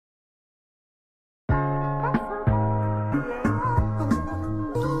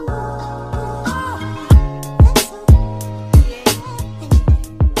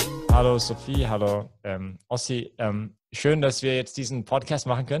Hallo Sophie, hallo Ossi. Schön, dass wir jetzt diesen Podcast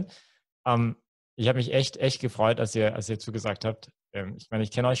machen können. Ich habe mich echt gefreut, als ihr zugesagt habt. Ich meine,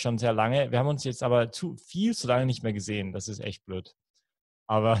 ich kenne euch schon sehr lange. Wir haben uns jetzt aber zu lange nicht mehr gesehen. Das ist echt blöd.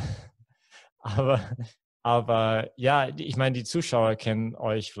 Aber, aber, aber ja, ich meine, die Zuschauer kennen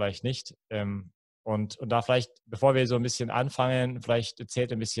euch vielleicht nicht. Und da vielleicht, bevor wir so ein bisschen anfangen, vielleicht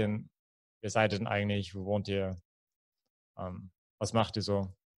erzählt ein bisschen, wer seid ihr denn eigentlich? Wo wohnt ihr? Was macht ihr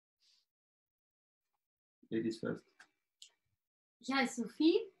so? Ladies first. Ich heiße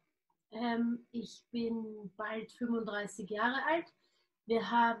Sophie, ich bin bald 35 Jahre alt.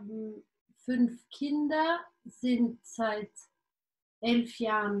 Wir haben 5 Kinder, sind seit 11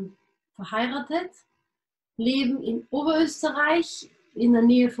 Jahren verheiratet, leben in Oberösterreich in der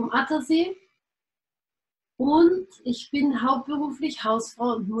Nähe vom Attersee und ich bin hauptberuflich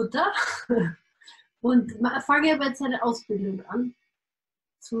Hausfrau und Mutter und fange aber jetzt eine Ausbildung an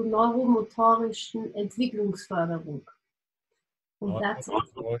zur neuromotorischen Entwicklungsförderung.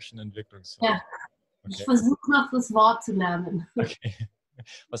 Neuromotorischen Entwicklungsförderung. Ja, okay. Ich versuche noch das Wort zu lernen. Okay.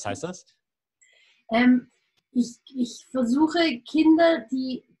 Was heißt das? Ich versuche Kinder,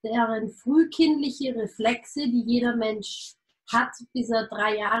 deren frühkindliche Reflexe, die jeder Mensch hat, bis er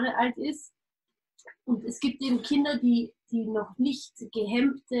 3 Jahre alt ist. Und es gibt eben Kinder, die noch nicht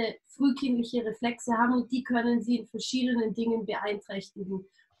gehemmte frühkindliche Reflexe haben und die können sie in verschiedenen Dingen beeinträchtigen.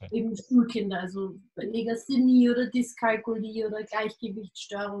 Okay. Eben Schulkinder, also Legasthenie oder Dyskalkulie oder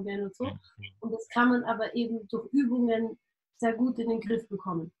Gleichgewichtsstörungen und so. Okay. Und das kann man aber eben durch Übungen sehr gut in den Griff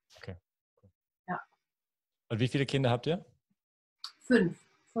bekommen. Okay. Ja. Und wie viele Kinder habt ihr? 5,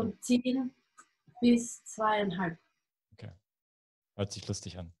 von 10 bis 2,5. Okay. Hört sich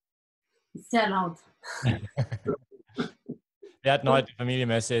lustig an. Sehr laut. Wir hatten heute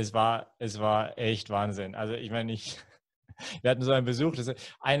Familienmesse, es war echt Wahnsinn. Also ich meine, wir hatten so einen Besuch,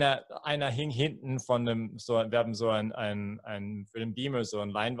 einer hing hinten von wir haben so für den Beamer so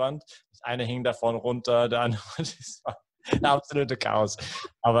eine Leinwand, einer hing davon runter, der andere, das war ein absolute Chaos,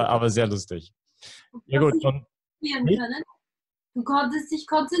 aber sehr lustig. Ja gut. Du konntest dich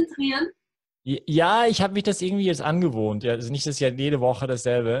konzentrieren? Ja, ich habe mich das irgendwie jetzt angewohnt. Ja, also nicht, das ist ja jede Woche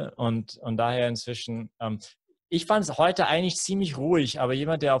dasselbe und daher inzwischen. Ich fand es heute eigentlich ziemlich ruhig, aber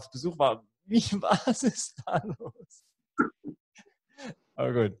jemand, der auf Besuch war, was ist da los?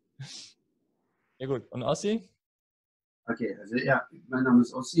 Aber gut. Ja gut. Und Ossi? Okay, also ja, mein Name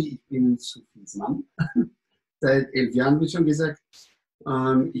ist Ossi, ich bin Sophies Mann. Seit 11 Jahren, wie schon gesagt.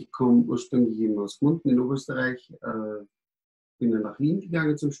 Ich komme ursprünglich eben aus Gmunden in Oberösterreich. Bin dann nach Wien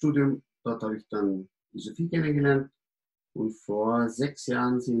gegangen zum Studium. Dort habe ich dann die Sophie kennengelernt. Und vor 6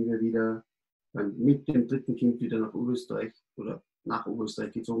 Jahren sind wir wieder mit dem 3. Kind wieder nach Oberösterreich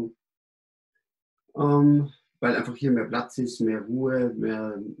gezogen. Weil einfach hier mehr Platz ist, mehr Ruhe,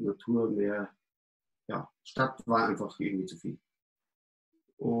 mehr Natur, mehr Stadt war einfach irgendwie zu viel.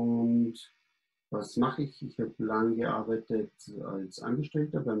 Und was mache ich? Ich habe lange gearbeitet als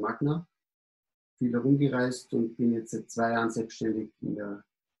Angestellter bei Magna, viel herumgereist und bin jetzt seit 2 Jahren selbstständig in der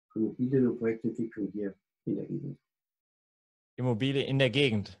Immobilien- und Projektentwicklung hier in der Gegend. Immobilie in der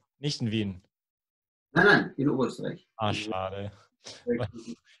Gegend, nicht in Wien? Nein, in Oberösterreich. Ah, schade.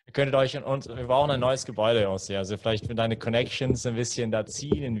 Ihr könntet euch wir brauchen ein neues Gebäude aussehen. Also vielleicht mit deinen Connections ein bisschen da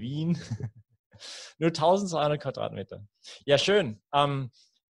ziehen in Wien. Nur 1200 Quadratmeter. Ja, schön.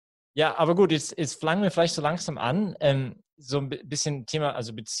 Ja, aber gut, jetzt fangen wir vielleicht so langsam an. So ein bisschen Thema,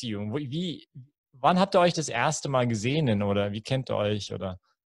 also Beziehung. Wann habt ihr euch das erste Mal gesehen oder wie kennt ihr euch? Oder?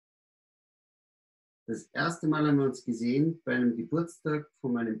 Das erste Mal haben wir uns gesehen bei einem Geburtstag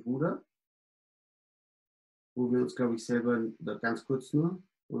von meinem Bruder, wo wir uns, glaube ich, selber ganz kurz nur,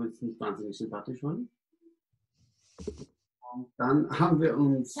 wo wir jetzt nicht wahnsinnig sympathisch waren. Und dann haben wir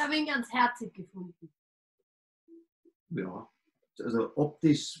uns... Ich habe ihn ganz herzig gefunden. Ja, also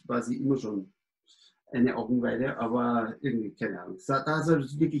optisch war sie immer schon eine Augenweide, aber irgendwie, keine Ahnung. Da hat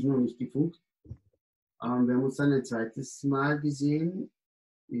es wirklich noch nicht gefunkt. Wir haben uns dann ein zweites Mal gesehen,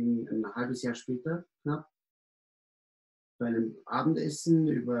 ein halbes Jahr später knapp, bei einem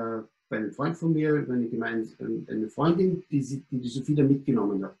Abendessen bei einem Freund von mir, über eine Freundin, die Sophie da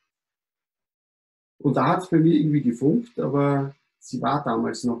mitgenommen hat. Und da hat es bei mir irgendwie gefunkt, aber sie war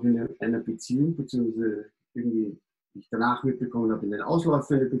damals noch in einer Beziehung, beziehungsweise irgendwie, wie ich danach mitbekommen habe, in den Auslauf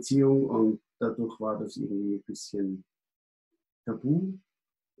für eine Beziehung und dadurch war das irgendwie ein bisschen tabu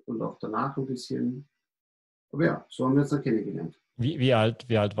und auch danach ein bisschen. Aber ja, so haben wir uns dann kennengelernt. Wie alt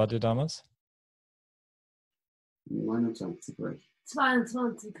wart ihr damals? 29 war ich.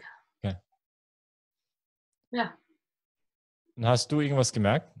 22. Okay. Ja. Und hast du irgendwas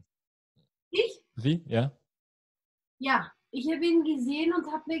gemerkt? Ich? Wie? Ja. Ja, ich habe ihn gesehen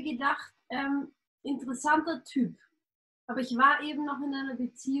und habe mir gedacht, interessanter Typ. Aber ich war eben noch in einer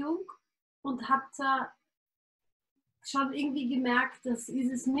Beziehung und habe da schon irgendwie gemerkt, das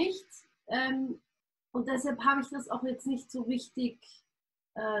ist es nicht. Und deshalb habe ich das auch jetzt nicht so richtig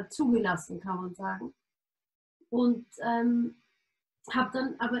zugelassen, kann man sagen. Und habe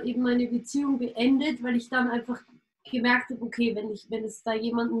dann aber eben meine Beziehung beendet, weil ich dann einfach gemerkt habe, okay, wenn es da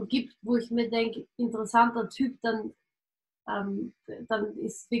jemanden gibt, wo ich mir denke, interessanter Typ, dann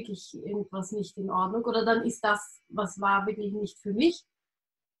ist wirklich irgendwas nicht in Ordnung oder dann ist das, was war, wirklich nicht für mich.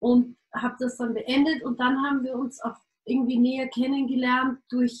 Und habe das dann beendet und dann haben wir uns auch irgendwie näher kennengelernt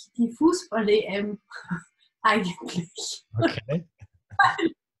durch die Fußball-EM eigentlich. Okay.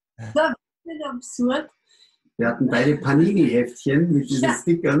 Das war ein bisschen absurd. Wir hatten beide Panini-Heftchen mit diesen Ja.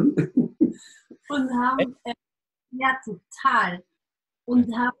 Stickern. Und haben, ja, total.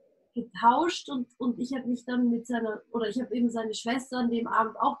 Und haben getauscht und ich habe mich dann mit ich habe eben seine Schwester an dem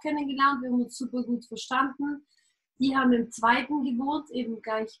Abend auch kennengelernt. Wir haben uns super gut verstanden. Die haben im zweiten gewohnt, eben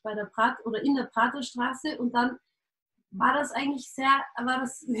gleich bei der in der Praterstraße. Und dann war das eigentlich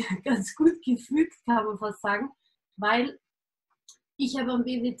ganz gut gefügt, kann man fast sagen, weil ich habe am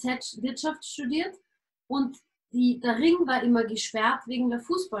BWZ Wirtschaft studiert und der Ring war immer gesperrt wegen der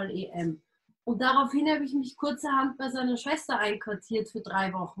Fußball-EM. Und daraufhin habe ich mich kurzerhand bei seiner Schwester einquartiert für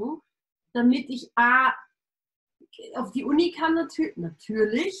 3 Wochen, damit ich A, auf die Uni kann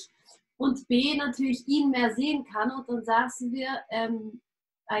natürlich und B, natürlich ihn mehr sehen kann. Und dann saßen wir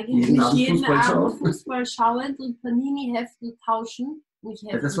eigentlich jeden Abend Fußball schauend und Panini-Heften tauschen. Nicht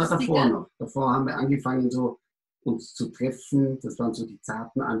Heften, ja, das war davor noch. Davor haben wir angefangen, so uns zu treffen. Das waren so die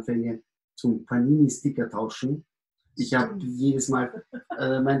zarten Anfänge zum Panini-Sticker tauschen. Ich habe jedes Mal,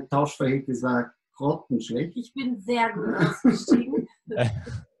 mein Tauschverhältnis war grottenschlecht. Ich bin sehr gut ausgestiegen.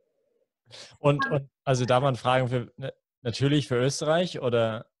 Und also darf man fragen, natürlich für Österreich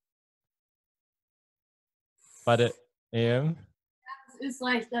oder bei der EM? Dass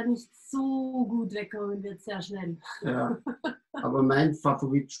Österreich da nicht so gut wegkommen wird, sehr schnell. Ja, aber mein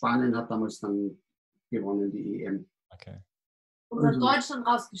Favorit Spanien hat damals dann gewonnen, die EM. Okay. Und hat Deutschland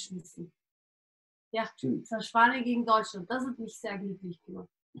rausgeschmissen. Ja, das war Spanien gegen Deutschland. Das hat mich sehr glücklich gemacht.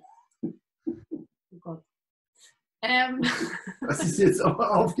 Oh Gott. Das ist jetzt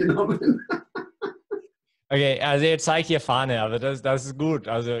aber aufgenommen. Okay, also ihr zeigt hier Fahne, aber das ist gut.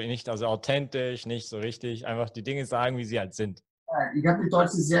 Also nicht authentisch, nicht so richtig. Einfach die Dinge sagen, wie sie halt sind. Ja, ich habe die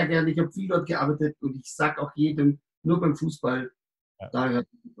Deutschen sehr gerne, ich habe viel dort gearbeitet und ich sage auch jedem, nur beim Fußball, Ja. da hört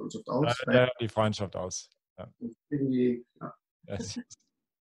die Freundschaft aus. Da hört die Freundschaft aus. Ja. Irgendwie, ja.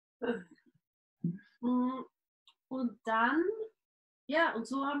 Und dann, ja, und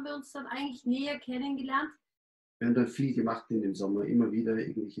so haben wir uns dann eigentlich näher kennengelernt. Wir haben dann viel gemacht in dem Sommer, immer wieder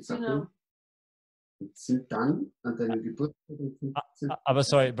irgendwelche Sachen. Genau. Und sind dann an deinem Geburtstag. Aber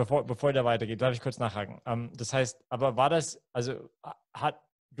sorry, bevor der weitergeht, darf ich kurz nachhaken. Das heißt, aber war das, also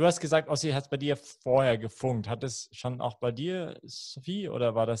du hast gesagt, Ossi hat es bei dir vorher gefunkt. Hat es schon auch bei dir, Sophie,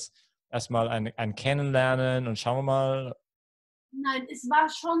 oder war das erstmal ein Kennenlernen und schauen wir mal? Nein, es war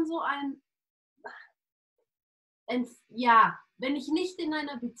schon so ja, wenn ich nicht in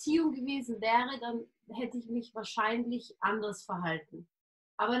einer Beziehung gewesen wäre, dann hätte ich mich wahrscheinlich anders verhalten.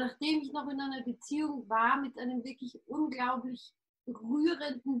 Aber nachdem ich noch in einer Beziehung war mit einem wirklich unglaublich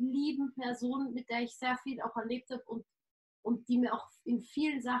rührenden, lieben Person, mit der ich sehr viel auch erlebt habe und die mir auch in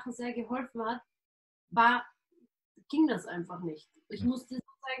vielen Sachen sehr geholfen hat, ging das einfach nicht. Ich musste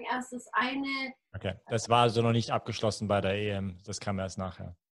sozusagen erst das eine... Okay, das war also noch nicht abgeschlossen bei der EM, das kam erst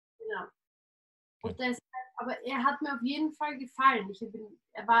nachher. Genau. Und deshalb, aber er hat mir auf jeden Fall gefallen. Ich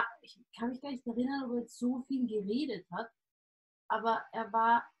kann mich gar nicht erinnern, ob er jetzt so viel geredet hat, aber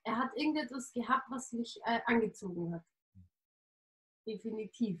er hat irgendetwas gehabt, was mich angezogen hat.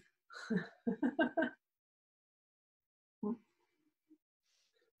 Definitiv. Okay,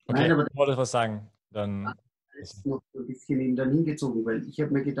 nein, aber ich wollte was sagen. Dann ist noch ein bisschen eben dann hingezogen, weil ich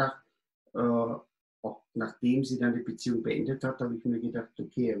habe mir gedacht, auch nachdem sie dann die Beziehung beendet hat, habe ich mir gedacht,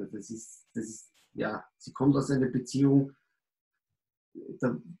 okay, aber das ist, ja, sie kommt aus einer Beziehung,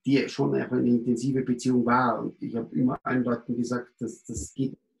 die schon einfach eine intensive Beziehung war. Und ich habe immer allen Leuten gesagt, das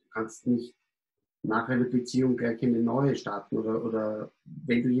geht, du kannst nicht nach einer Beziehung gleich eine neue starten oder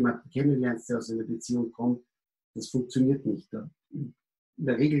wenn du jemanden kennenlernst, der aus einer Beziehung kommt, das funktioniert nicht. In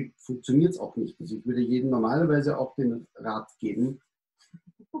der Regel funktioniert es auch nicht. Also ich würde jedem normalerweise auch den Rat geben,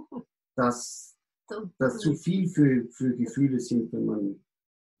 dass das zu viel für Gefühle sind, wenn man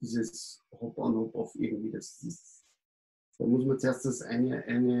dieses Hop-on, Hop-off irgendwie, da muss man zuerst das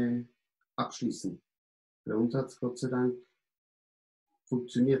eine abschließen. Bei uns hat es Gott sei Dank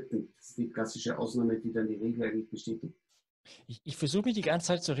funktioniert nicht. Das ist die klassische Ausnahme, die dann die Regel eigentlich bestätigt. Ich versuche mich die ganze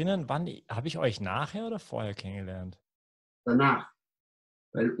Zeit zu erinnern, wann habe ich euch nachher oder vorher kennengelernt? Danach,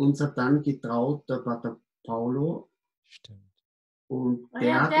 weil uns hat dann getraut der Pater Paulo Stimmt. und Ah der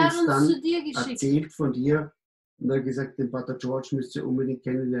ja, hat der hat uns uns dann zu dir geschickt. erzählt von dir und hat gesagt, den Pater George müsst ihr unbedingt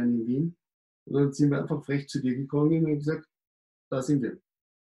kennenlernen in Wien. Und dann sind wir einfach frech zu dir gekommen und haben gesagt, da sind wir.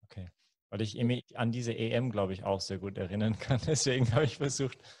 Okay. Weil ich mich an diese EM, glaube ich, auch sehr gut erinnern kann. Deswegen habe ich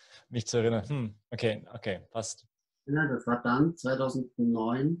versucht, mich zu erinnern. Okay, passt. Ja, das war dann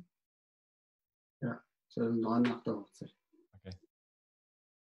 2009, ja, 2009 nach der Hochzeit.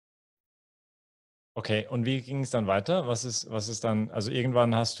 Okay, und wie ging es dann weiter? Was ist dann, also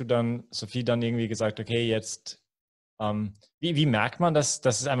irgendwann hast du dann, Sophie, dann irgendwie gesagt, okay, jetzt, wie merkt man, dass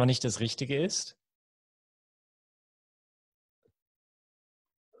es einfach nicht das Richtige ist?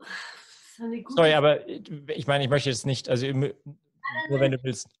 Das ist eine gute Sorry, aber ich meine, ich möchte jetzt nicht, also nur wenn du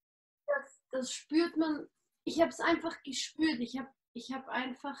willst. das spürt man. Ich habe es einfach gespürt. Ich hab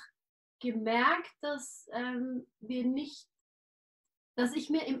einfach gemerkt, dass dass ich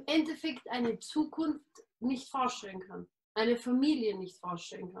mir im Endeffekt eine Zukunft nicht vorstellen kann, eine Familie nicht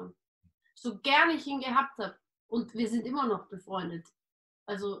vorstellen kann. So gern ich ihn gehabt habe und wir sind immer noch befreundet.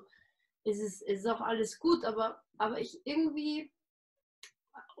 Also es ist auch alles gut, aber ich irgendwie,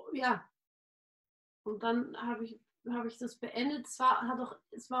 ja. Und dann habe ich das beendet. Es war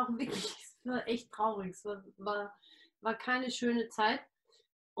auch wirklich, es war echt traurig. Es war keine schöne Zeit.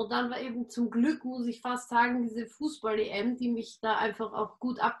 Und dann war eben zum Glück, muss ich fast sagen, diese Fußball-EM, die mich da einfach auch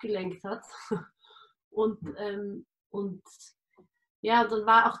gut abgelenkt hat. Und ja, dann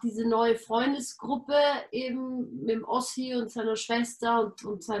war auch diese neue Freundesgruppe eben mit dem Ossi und seiner Schwester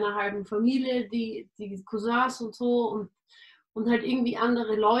und seiner halben Familie, die Cousins und so und halt irgendwie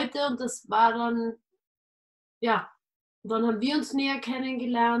andere Leute. Und das war dann, ja, dann haben wir uns näher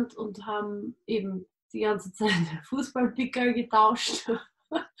kennengelernt und haben eben die ganze Zeit Fußballpickel getauscht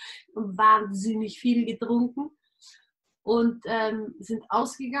und wahnsinnig viel getrunken und sind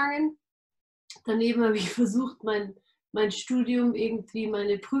ausgegangen. Daneben habe ich versucht, mein Studium irgendwie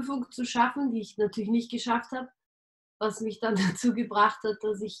meine Prüfung zu schaffen, die ich natürlich nicht geschafft habe, was mich dann dazu gebracht hat,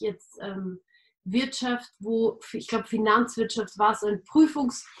 dass ich jetzt Wirtschaft, ich glaube Finanzwirtschaft war so eine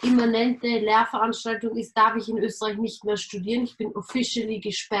prüfungsimmanente Lehrveranstaltung ist, darf ich in Österreich nicht mehr studieren. Ich bin officially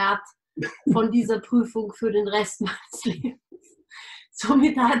gesperrt von dieser Prüfung für den Rest meines Lebens.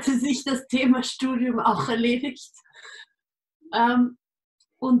 Somit hatte sich das Thema Studium auch erledigt.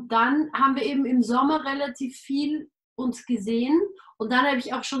 Und dann haben wir eben im Sommer relativ viel uns gesehen und dann habe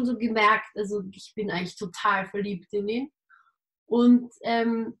ich auch schon so gemerkt, also ich bin eigentlich total verliebt in ihn und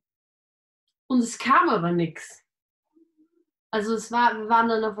es kam aber nichts. Also wir waren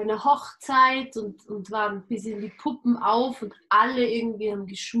dann auf einer Hochzeit und waren ein bisschen die Puppen auf und alle irgendwie haben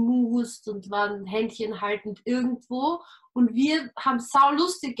geschmust und waren Händchen haltend irgendwo. Und wir haben es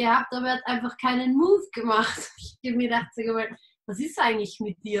saulustig gehabt, aber er hat einfach keinen Move gemacht. Ich habe mir gedacht, was ist eigentlich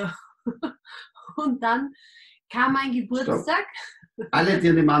mit dir? Und dann kam mein Geburtstag. Alle, die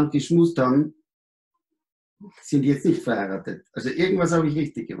an dem Abend geschmust haben, sind jetzt nicht verheiratet. Also irgendwas habe ich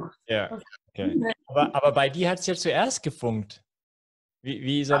richtig gemacht. Ja, okay. Aber bei dir hat es ja zuerst gefunkt.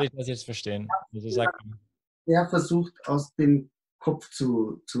 Wie soll ich das jetzt verstehen? Er versucht aus dem Kopf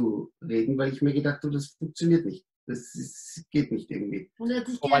zu reden, weil ich mir gedacht habe, das funktioniert nicht. Geht nicht irgendwie.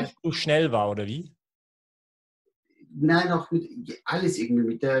 Weil es zu schnell war, oder wie? Nein, auch alles irgendwie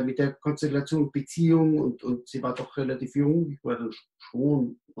mit der Konstellation Beziehung und sie war doch relativ jung. Ich war dann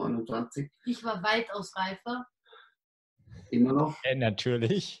schon 29. Ich war weitaus reifer. Immer noch.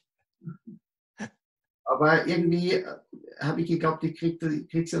 Natürlich. Aber irgendwie habe ich geglaubt, ich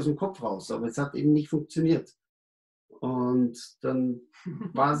krieg sie aus dem Kopf raus. Aber es hat eben nicht funktioniert. Und dann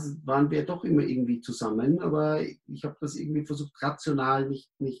waren wir doch immer irgendwie zusammen. Aber ich habe das irgendwie versucht, rational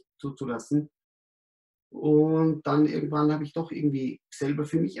nicht zuzulassen. Und dann irgendwann habe ich doch irgendwie selber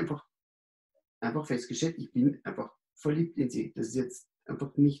für mich einfach festgestellt, ich bin einfach verliebt in sie. Das ist jetzt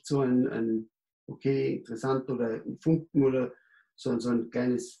einfach nicht so ein okay, interessant oder ein Funken oder so ein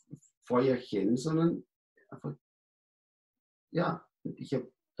kleines Feuerchen, sondern einfach, ja, und ich habe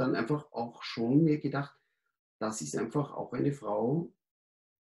dann einfach auch schon mir gedacht, das ist einfach auch eine Frau,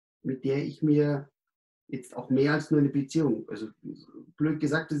 mit der ich mir jetzt auch mehr als nur eine Beziehung, also blöd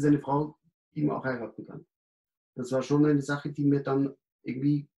gesagt, das ist eine Frau, die man auch heiraten kann. Das war schon eine Sache, die mir dann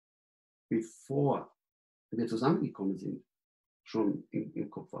irgendwie, bevor wir zusammengekommen sind, schon im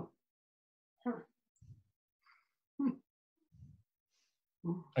Kopf war.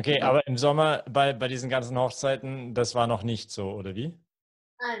 Okay, aber im Sommer bei diesen ganzen Hochzeiten, das war noch nicht so, oder wie?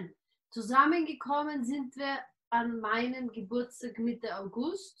 Nein, zusammengekommen sind wir an meinem Geburtstag Mitte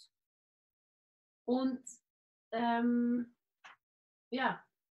August und ja,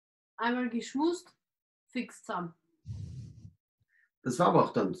 einmal geschmust, fix zusammen. Das war aber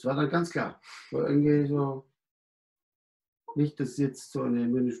auch dann, das war dann ganz klar. War irgendwie so, nicht, dass jetzt so eine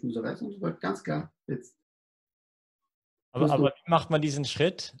müde Schmuserei, sondern es war ganz klar. Jetzt. Aber wie macht man diesen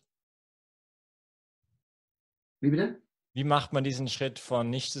Schritt? Wie bitte? Wie macht man diesen Schritt von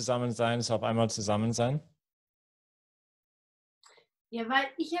nicht zusammen sein zu auf einmal zusammen sein? Ja, weil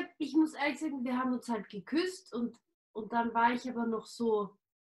ich muss ehrlich sagen, wir haben uns halt geküsst und dann war ich aber noch so,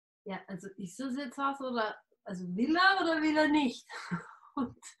 ja, also ist das jetzt was oder, also will er oder will er nicht?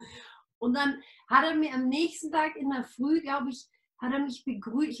 Und dann hat er mir am nächsten Tag in der Früh, glaube ich, hat er mich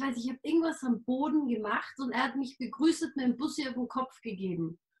begrüßt, ich weiß, ich habe irgendwas am Boden gemacht und er hat mich begrüßt und mir einen Bussi auf den Kopf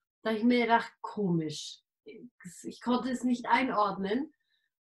gegeben. Da habe ich mir gedacht, komisch. Ich konnte es nicht einordnen.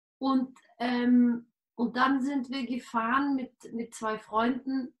 Und dann sind wir gefahren mit 2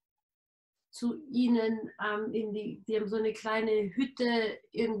 Freunden zu ihnen die haben so eine kleine Hütte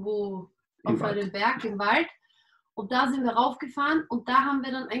irgendwo auf einem Berg im Wald. Und da sind wir raufgefahren und da haben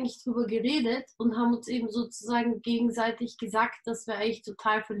wir dann eigentlich drüber geredet und haben uns eben sozusagen gegenseitig gesagt, dass wir eigentlich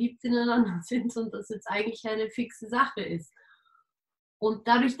total verliebt ineinander sind und dass jetzt eigentlich eine fixe Sache ist. Und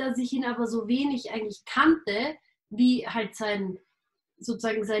dadurch, dass ich ihn aber so wenig eigentlich kannte, wie halt sein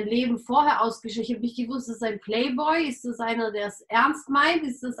Leben vorher ausgeschrieben. Ich habe nicht gewusst, ist das ein Playboy? Ist das einer, der es ernst meint?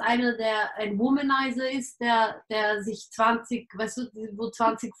 Ist das einer, der ein Womanizer ist, der sich 20, weißt du, wo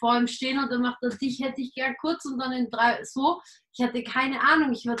 20 vor ihm stehen und dann macht er, dich hätte ich gern kurz und dann in 3 so. Ich hatte keine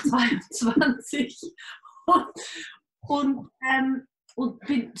Ahnung, ich war 22 und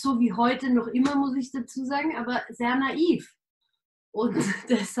bin so wie heute noch immer, muss ich dazu sagen, aber sehr naiv. Und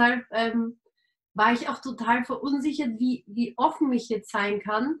deshalb war ich auch total verunsichert, wie offen ich jetzt sein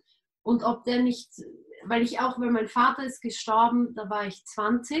kann und ob der nicht, weil mein Vater ist gestorben, da war ich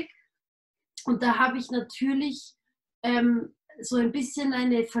 20 und da habe ich natürlich so ein bisschen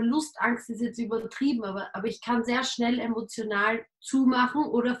eine Verlustangst, ist jetzt übertrieben, aber ich kann sehr schnell emotional zumachen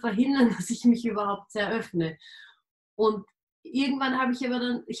oder verhindern, dass ich mich überhaupt sehr öffne. Und irgendwann habe ich aber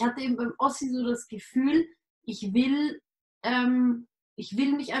dann, ich hatte eben beim Ossi so das Gefühl, ich will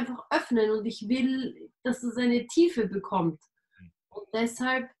mich einfach öffnen und ich will, dass es eine Tiefe bekommt. Und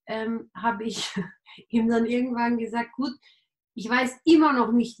deshalb habe ich ihm dann irgendwann gesagt, gut, ich weiß immer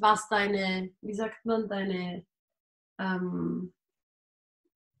noch nicht, was deine, wie sagt man, deine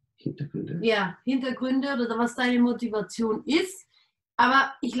Hintergründe. Ja, Hintergründe oder was deine Motivation ist,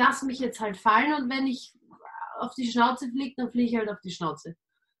 aber ich lasse mich jetzt halt fallen und wenn ich auf die Schnauze fliege, dann fliege ich halt auf die Schnauze.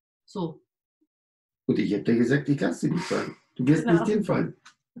 So. Und ich hätte gesagt, ich lasse dich nicht fallen. Du wirst nicht hinfallen.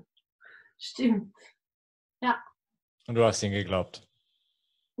 Stimmt. Ja. Und du hast ihm geglaubt.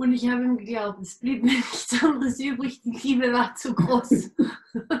 Und ich habe ihm geglaubt, es blieb mir nichts anderes übrig, die Liebe war zu groß.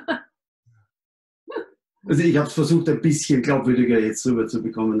 Also ich habe es versucht, ein bisschen glaubwürdiger jetzt rüber zu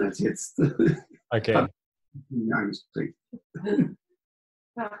bekommen als jetzt. Okay. Angestrengt.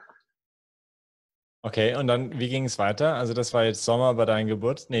 Ja. Okay, und dann, wie ging es weiter? Also das war jetzt Sommer bei deinem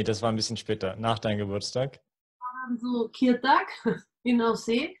Geburtstag? Nee, das war ein bisschen später, nach deinem Geburtstag. Dann so Kirtag in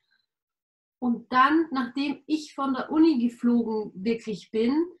Aussee. Und dann, nachdem ich von der Uni geflogen wirklich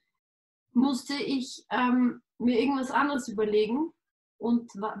bin, musste ich mir irgendwas anderes überlegen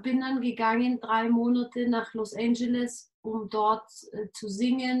und bin dann gegangen 3 Monate nach Los Angeles, um dort zu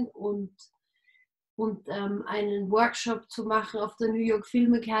singen und einen Workshop zu machen auf der New York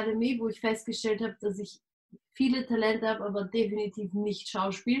Film Academy, wo ich festgestellt habe, dass ich viele Talente habe, aber definitiv nicht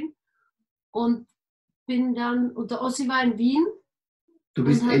Schauspielen. Und bin dann, und der Ossi war in Wien Du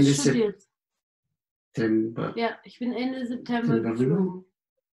bist und hat Ende studiert. September. Ja, ich bin Ende September geflogen.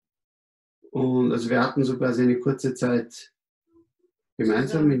 Und also wir hatten so quasi eine kurze Zeit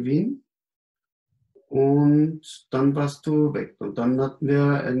gemeinsam in Wien. Und dann warst du weg. Und dann hatten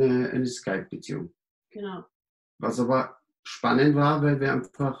wir eine Skype-Beziehung. Genau. Was aber spannend war, weil wir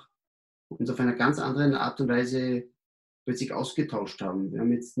einfach uns auf einer ganz anderen Art und Weise plötzlich ausgetauscht haben. Wir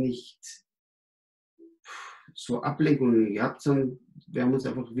haben jetzt nicht so Ablenkungen gehabt, sondern wir haben uns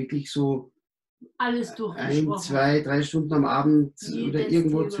einfach wirklich so alles durchgesprochen. 1, 2, 3 Stunden am Abend oder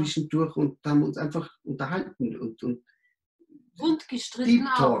irgendwo Thema. Zwischendurch und haben uns einfach unterhalten und gestritten Deep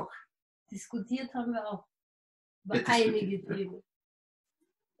auch. Talk. Diskutiert haben wir auch über Ja, einige Themen.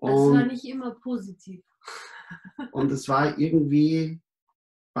 Das Und, war nicht immer positiv. und es war irgendwie,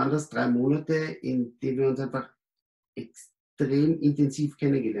 waren das 3 Monate, in denen wir uns einfach extrem intensiv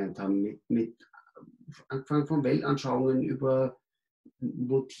kennengelernt haben. Mit Anfang von Weltanschauungen über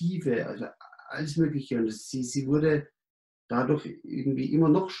Motive, also alles Mögliche. Und sie wurde dadurch irgendwie immer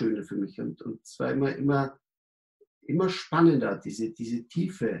noch schöner für mich. Und es war immer immer spannender, diese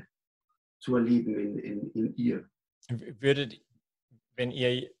Tiefe zu erleben in ihr. Würdet, wenn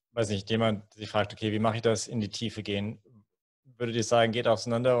ihr, weiß nicht, jemand sich fragt, okay, wie mache ich das, in die Tiefe gehen, würdet ihr sagen, geht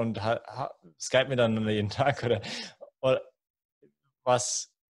auseinander und Skype miteinander jeden Tag? Oder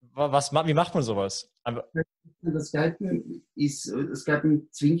wie macht man sowas? Das Skypen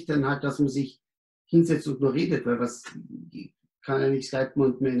zwingt dann halt, dass man sich hinsetzt und nur redet, weil was kann ja nicht skypen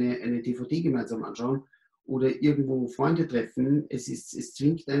und mir eine DVD gemeinsam anschauen oder irgendwo Freunde treffen. Es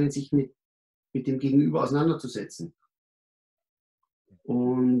zwingt einen, sich mit dem Gegenüber auseinanderzusetzen.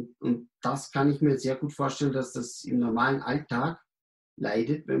 Und das kann ich mir sehr gut vorstellen, dass das im normalen Alltag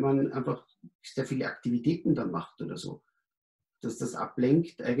leidet, wenn man einfach sehr viele Aktivitäten dann macht oder so. Dass das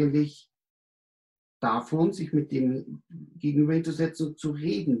ablenkt eigentlich davon, sich mit dem Gegenüber hinzusetzen und zu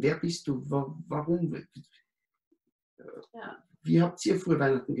reden. Wer bist du? Warum? Ja. Wie habt ihr früher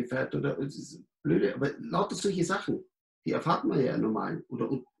Weihnachten gefeiert? Oder es ist blöde, aber lauter solche Sachen, die erfahrt man ja normal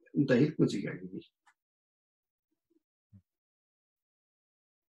oder unterhält man sich eigentlich nicht.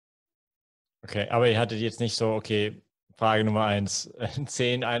 Okay, aber ihr hattet jetzt nicht so, okay, Frage Nummer 1,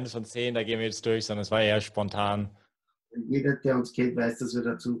 10, 1 von 10, da gehen wir jetzt durch, sondern es war eher spontan. Jeder, der uns kennt, weiß, dass wir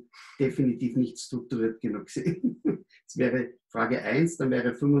dazu definitiv nicht strukturiert genug sind. Es wäre Frage 1, dann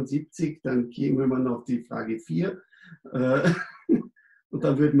wäre 75, dann kämen wir noch die Frage 4 und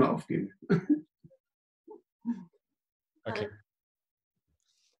dann würden wir aufgeben. Okay.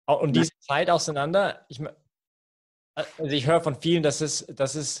 Und diese Zeit auseinander, also ich höre von vielen, dass es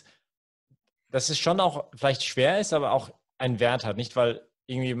schon auch vielleicht schwer ist, aber auch einen Wert hat, nicht? Weil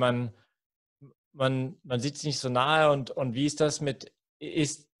irgendwie man sitzt nicht so nahe und wie ist das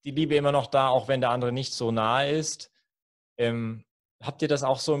ist die Liebe immer noch da, auch wenn der andere nicht so nahe ist? Habt ihr das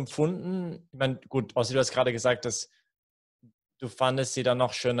auch so empfunden? Ich meine, gut, Ossi, du hast gerade gesagt, dass du fandest sie dann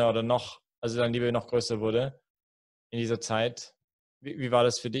noch schöner oder also deine Liebe noch größer wurde in dieser Zeit. Wie war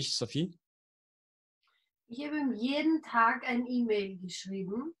das für dich, Sophie? Ich habe ihm jeden Tag ein E-Mail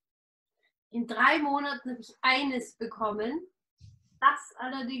geschrieben. In 3 Monaten habe ich eines bekommen. Das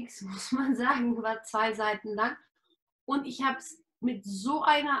allerdings, muss man sagen, war 2 Seiten lang. Und ich habe es mit so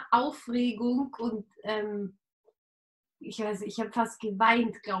einer Aufregung und ich weiß, ich habe fast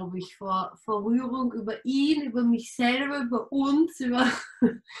geweint, glaube ich, vor Rührung über ihn, über mich selber, über uns. Es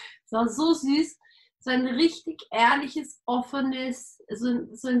war so süß. So ein richtig ehrliches, offenes,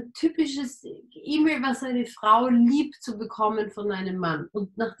 so ein typisches E-Mail, was eine Frau liebt zu bekommen von einem Mann.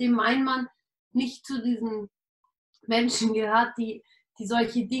 Und nachdem mein Mann nicht zu diesen Menschen gehört, die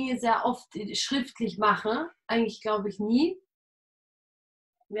solche Dinge sehr oft schriftlich machen, eigentlich glaube ich nie.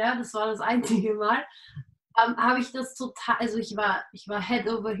 Ja, das war das einzige Mal. Habe ich das total, also ich war head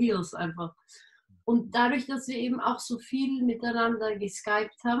over heels einfach. Und dadurch, dass wir eben auch so viel miteinander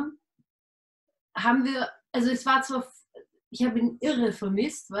geskypt haben wir, also es war zwar, ich habe ihn irre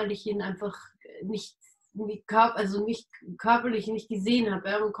vermisst, weil ich ihn einfach nicht körperlich nicht gesehen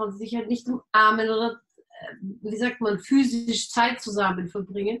habe. Man konnte sich halt nicht umarmen oder, wie sagt man, physisch Zeit zusammen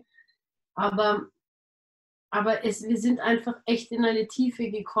verbringen. Aber wir sind einfach echt in eine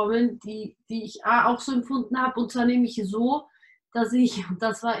Tiefe gekommen, die ich auch so empfunden habe. Und zwar nämlich so, dass und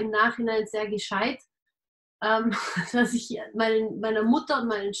das war im Nachhinein sehr gescheit, dass ich meiner Mutter und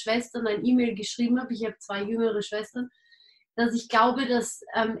meinen Schwestern ein E-Mail geschrieben habe. Ich habe 2 jüngere Schwestern, dass ich glaube, dass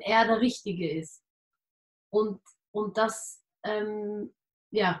er der Richtige ist. Und das,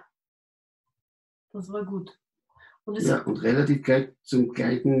 ja, das war gut. Und relativ gleich zum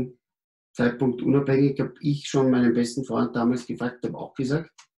gleichen Zeitpunkt unabhängig habe ich schon meinen besten Freund damals gefragt, habe auch gesagt,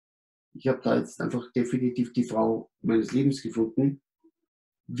 ich habe da jetzt einfach definitiv die Frau meines Lebens gefunden.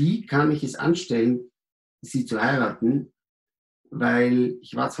 Wie kann ich es anstellen, sie zu heiraten? Weil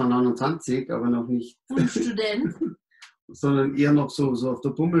ich war zwar 29, aber noch nicht Student, sondern eher noch so auf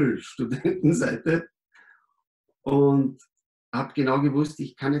der Bummelstudentenseite. Und habe genau gewusst,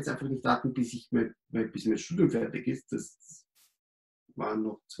 ich kann jetzt einfach nicht warten, bis mein Studium fertig ist. Das war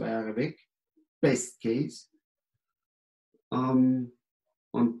noch 2 Jahre weg. Best Case. Und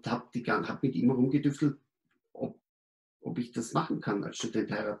habe mit ihm rumgedüftelt, ob ich das machen kann, als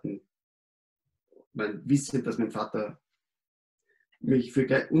Student heiraten. Mein Wissen, dass mein Vater mich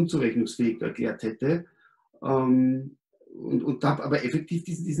für unzurechnungsfähig erklärt hätte. Und habe aber effektiv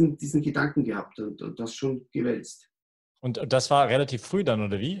diesen Gedanken gehabt und das schon gewälzt. Und das war relativ früh dann,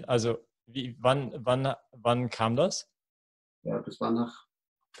 oder wie? Also wann kam das? Ja, das war nach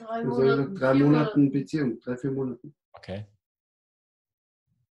 3 Monaten, 3 Monaten Beziehung, 3, 4 Monaten. Okay.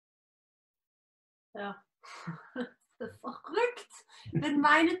 Ja, das ist verrückt. Wenn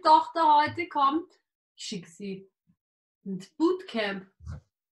meine Tochter heute kommt, ich schicke sie ins Bootcamp.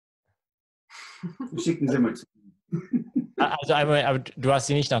 Schicken Sie mal zu. Also einmal, aber du hast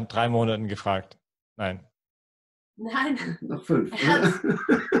sie nicht nach 3 Monaten gefragt. Nein. Nein. Nach 5. Ernst?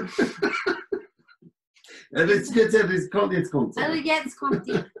 Ja, jetzt kommt. Also jetzt kommt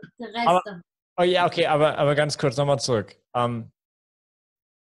der Rest. Aber, oh ja, okay, aber ganz kurz nochmal zurück.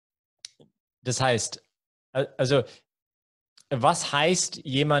 Das heißt, also was heißt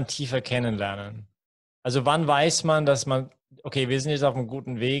jemand tiefer kennenlernen? Also wann weiß man, dass man, okay, wir sind jetzt auf einem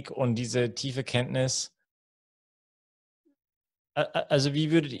guten Weg und diese tiefe Kenntnis, also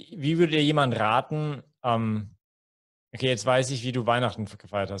wie würdet ihr jemand raten, okay, jetzt weiß ich, wie du Weihnachten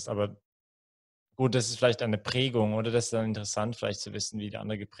gefeiert hast, aber gut, das ist vielleicht eine Prägung oder das ist dann interessant, vielleicht zu wissen, wie der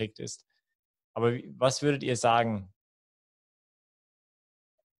andere geprägt ist. Aber was würdet ihr sagen?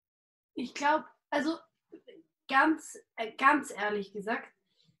 Ich glaube, also ganz ehrlich gesagt,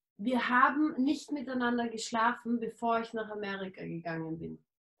 wir haben nicht miteinander geschlafen, bevor ich nach Amerika gegangen bin.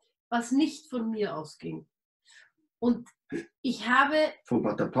 Was nicht von mir ausging. Und ich habe... Von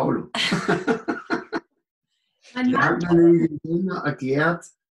Pater Paulo. Mein Der Mann, hat mir immer erklärt,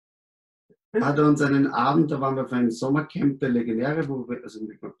 hat er uns einen Abend, da waren wir auf einem Sommercamp der Legionäre, wo wir also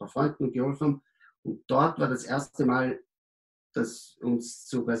mit ein paar Freunden geholfen haben. Und dort war das erste Mal, dass uns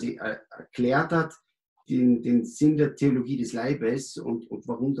so quasi erklärt hat, den Sinn der Theologie des Leibes und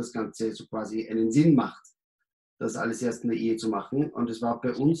warum das Ganze so quasi einen Sinn macht, das alles erst in der Ehe zu machen. Und es war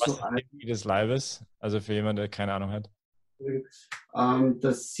bei uns Was so. ist die Theologie des Leibes? Also für jemanden, der keine Ahnung hat.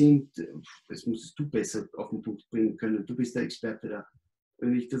 Das musst du besser auf den Punkt bringen können. Du bist der Experte da.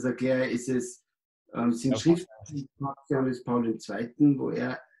 Wenn ich das erkläre, sind Schriften von Johannes Paul II., wo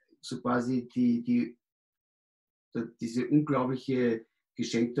er so quasi diese unglaubliche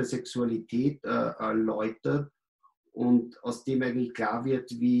Geschenk der Sexualität erläutert und aus dem eigentlich klar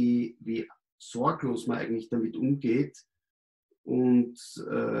wird, wie sorglos man eigentlich damit umgeht und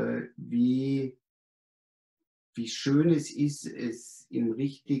wie schön es ist, es im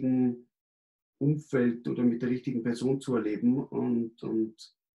richtigen Umfeld oder mit der richtigen Person zu erleben und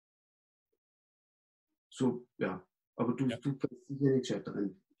so, ja. Aber du bist sicher nicht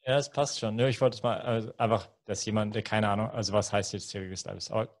scheitern. Ja, das passt schon. Ich wollte es mal einfach, dass jemand, der keine Ahnung, also was heißt jetzt Theologie des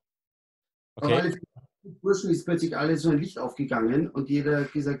Leibes? Aber, okay. Aber alle Burschen ist plötzlich alles so ein Licht aufgegangen und jeder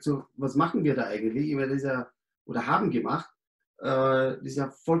hat gesagt, so, was machen wir da eigentlich? Weil das ja, oder haben gemacht, das ist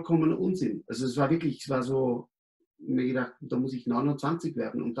ja vollkommener Unsinn. Also es war so, mir gedacht, da muss ich 29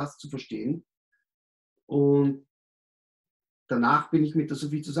 werden, um das zu verstehen. Und danach bin ich mit der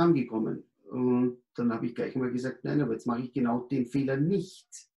Sophie zusammengekommen. Und dann habe ich gleich mal gesagt, nein, aber jetzt mache ich genau den Fehler nicht,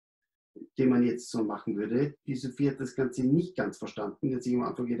 den man jetzt so machen würde. Die Sophie hat das Ganze nicht ganz verstanden. Jetzt habe ich am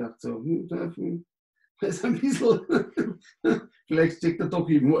Anfang gedacht, so, das ist ein bisschen, vielleicht steckt da doch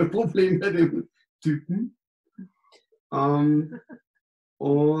irgendwo ein Problem bei dem Typen. Und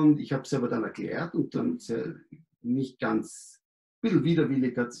ich habe es aber dann erklärt und dann nicht ganz, ein bisschen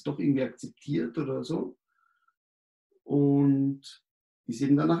widerwillig hat es doch irgendwie akzeptiert oder so. Und die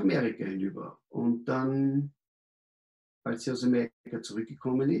sind dann nach Amerika hinüber. Und dann, als sie aus Amerika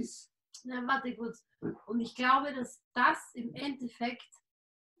zurückgekommen ist. Na, warte kurz. Und ich glaube, dass das im Endeffekt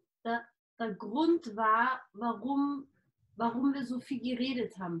der Grund war, warum wir so viel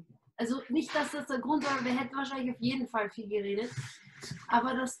geredet haben. Also nicht, dass das der Grund war, wir hätten wahrscheinlich auf jeden Fall viel geredet,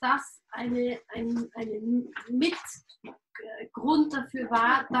 aber dass das ein Mitgrund dafür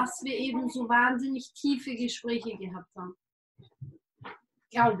war, dass wir eben so wahnsinnig tiefe Gespräche gehabt haben.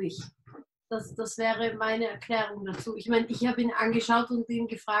 Glaube ich. Das wäre meine Erklärung dazu. Ich meine, ich habe ihn angeschaut und ihn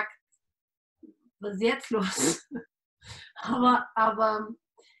gefragt, was ist jetzt los? aber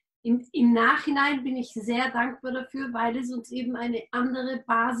im Nachhinein bin ich sehr dankbar dafür, weil es uns eben eine andere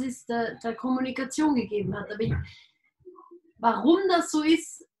Basis der Kommunikation gegeben hat. Aber warum das so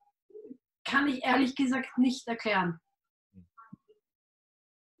ist, kann ich ehrlich gesagt nicht erklären.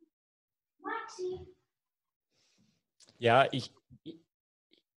 Ja,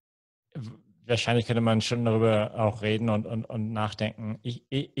 wahrscheinlich könnte man schon darüber auch reden und nachdenken.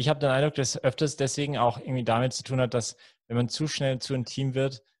 Ich habe den Eindruck, dass öfters deswegen auch irgendwie damit zu tun hat, dass wenn man zu schnell zu intim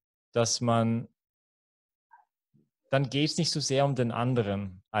wird, dass dann geht es nicht so sehr um den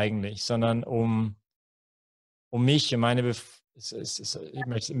anderen eigentlich, sondern um mich und meine, es ist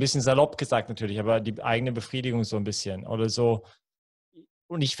ein bisschen salopp gesagt natürlich, aber die eigene Befriedigung so ein bisschen oder so.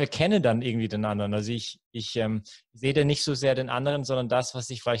 Und ich verkenne dann irgendwie den anderen. Also ich sehe dann nicht so sehr den anderen, sondern das, was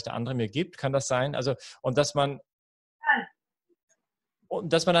sich vielleicht der andere mir gibt. Kann das sein? Also, und dass man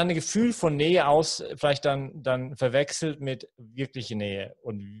dann ein Gefühl von Nähe aus vielleicht dann verwechselt mit wirkliche Nähe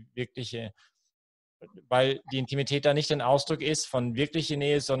und wirkliche, weil die Intimität da nicht ein Ausdruck ist von wirkliche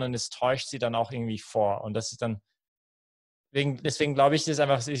Nähe, sondern es täuscht sie dann auch irgendwie vor. Und das ist dann, deswegen glaube ich, dass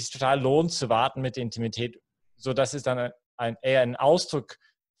es sich total lohnt zu warten mit der Intimität, so dass es dann eher ein Ausdruck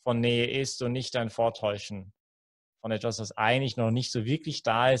von Nähe ist und nicht ein Vortäuschen von etwas, was eigentlich noch nicht so wirklich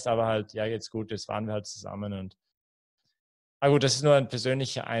da ist, aber halt, ja, jetzt gut, jetzt waren wir halt zusammen und gut, das ist nur ein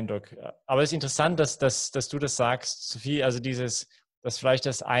persönlicher Eindruck. Aber es ist interessant, dass du das sagst, Sophie, also dass vielleicht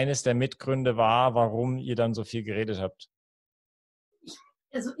das eines der Mitgründe war, warum ihr dann so viel geredet habt.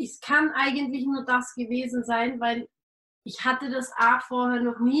 Also es kann eigentlich nur das gewesen sein, weil ich hatte das A vorher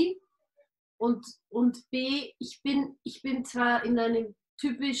noch nie und B, ich bin zwar in einem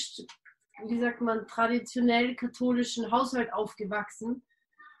typisch, wie sagt man, traditionell katholischen Haushalt aufgewachsen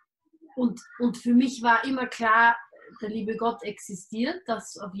und für mich war immer klar, der liebe Gott existiert,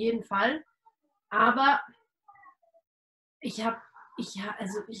 das auf jeden Fall, aber ich weiß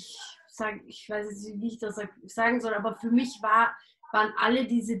jetzt nicht, wie ich das sagen soll, aber für mich waren alle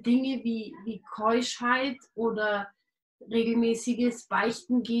diese Dinge wie Keuschheit oder regelmäßiges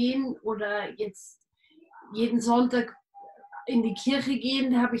Beichten gehen oder jetzt jeden Sonntag in die Kirche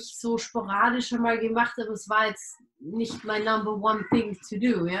gehen, habe ich so sporadisch schon mal gemacht, aber es war jetzt nicht mein number one thing to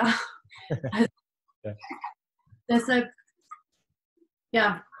do, ja. Also, ja. Deshalb,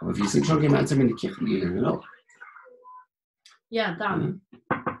 ja. Aber wir sind schon gemeinsam in die Kirche gegangen, oder? Ja, dann.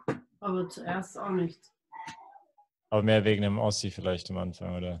 Aber zuerst auch nicht. Aber mehr wegen dem Ossi vielleicht am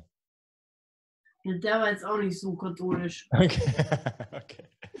Anfang, oder? Ja, der war jetzt auch nicht so katholisch. Okay. Okay.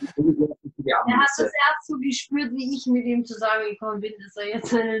 Er hat das erst so gespürt, wie ich mit ihm zusammengekommen bin. Das war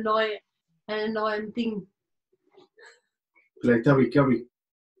jetzt eine neue Ding. Vielleicht habe ich, glaube ich,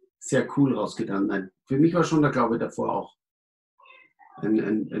 sehr cool rausgetan. Nein, für mich war schon der Glaube davor auch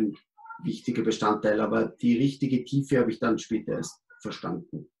ein wichtiger Bestandteil, aber die richtige Tiefe habe ich dann später erst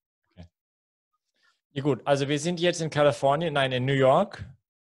verstanden. Okay. Ja gut, also wir sind jetzt in Kalifornien, nein, in New York.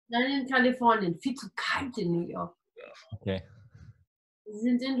 Nein, in Kalifornien. Viel zu kalt in New York. Okay. Wir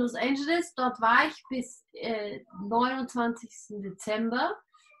sind in Los Angeles. Dort war ich bis 29. Dezember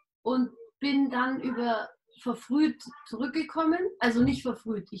und bin dann verfrüht zurückgekommen. Also nicht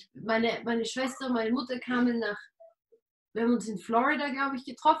verfrüht. Meine Schwester und meine Mutter kamen wir haben uns in Florida, glaube ich,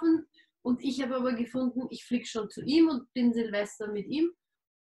 getroffen. Und ich habe aber gefunden, ich fliege schon zu ihm und bin Silvester mit ihm.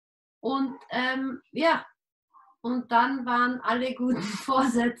 Und ja, und dann waren alle guten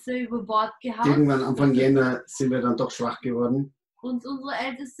Vorsätze über Bord gehauen. Irgendwann Anfang Jänner sind wir dann doch schwach geworden. Und unsere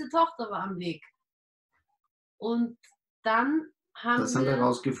älteste Tochter war am Weg. Und dann haben das haben wir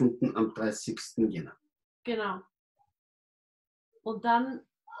herausgefunden am 30. Jänner. Genau. Und dann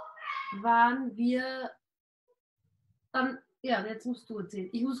waren wir ja, jetzt musst du erzählen.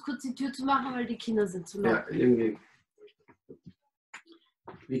 Ich muss kurz die Tür zumachen, weil die Kinder sind zu laut. Ja, irgendwie.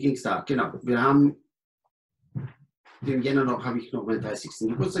 Wie ging es da? Genau. Wir haben im Jänner habe ich noch meinen 30.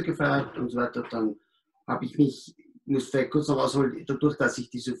 Geburtstag gefeiert und so weiter. Dann habe ich muss vielleicht kurz noch ausholen, dadurch, dass ich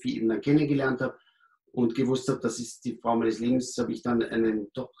die Sophie eben dann kennengelernt habe und gewusst habe, das ist die Frau meines Lebens, habe ich dann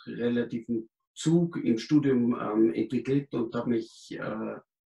einen doch relativen Zug im Studium entwickelt und habe mich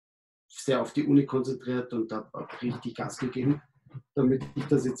sehr auf die Uni konzentriert und habe richtig Gas gegeben, damit ich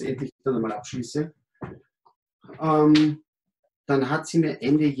das jetzt endlich dann einmal abschließe. Dann hat sie mir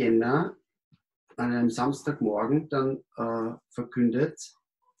Ende Jänner an einem Samstagmorgen dann verkündet,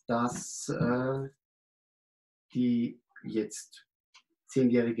 dass die jetzt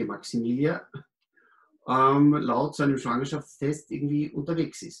 10-jährige Maximilia laut seinem Schwangerschaftstest irgendwie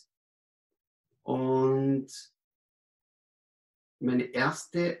unterwegs ist. Und meine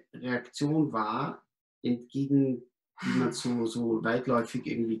erste Reaktion war, entgegen, wie man so weitläufig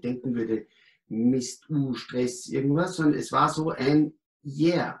irgendwie denken würde, Mist, Stress, irgendwas, sondern es war so ein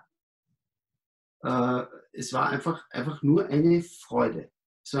Yeah. Es war einfach nur eine Freude.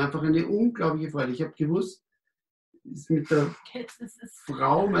 Es war einfach eine unglaubliche Freude. Ich habe gewusst, mit der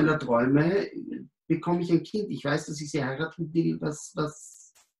Frau meiner Träume bekomme ich ein Kind. Ich weiß, dass ich sie heiraten will. Das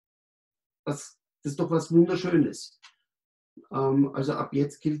ist doch was Wunderschönes. Also ab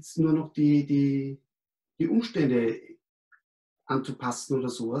jetzt gilt es nur noch die Umstände anzupassen oder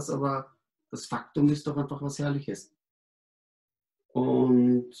sowas, aber das Faktum ist doch einfach was Herrliches.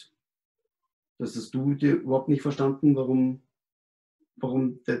 Und das hast du dir überhaupt nicht verstanden,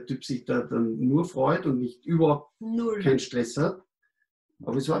 warum der Typ sich da dann nur freut und nicht überhaupt keinen Stress hat.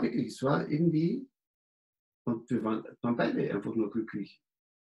 Aber es war irgendwie, und wir waren beide einfach nur glücklich.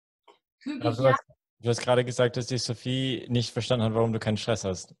 Also, du hast gerade gesagt, dass die Sophie nicht verstanden hat, warum du keinen Stress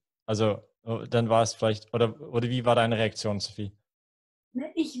hast. Also dann war es vielleicht, oder wie war deine Reaktion, Sophie?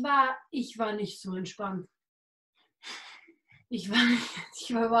 Ich war nicht so entspannt. Ich war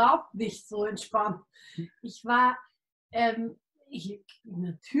überhaupt nicht so entspannt.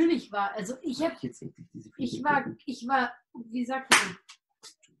 Natürlich war, also ich war, wie sagt man,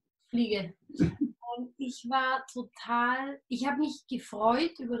 Fliege. Ich war ich habe mich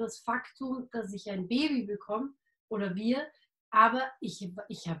gefreut über das Faktum, dass ich ein Baby bekomme oder wir, aber ich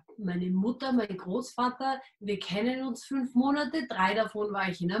habe meine Mutter, mein Großvater, wir kennen uns 5 Monate, 3 davon war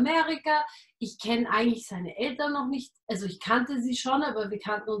ich in Amerika. Ich kenne eigentlich seine Eltern noch nicht, also ich kannte sie schon, aber wir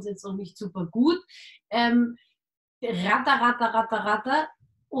kannten uns jetzt noch nicht super gut. Ratter, ratter, ratter, ratter.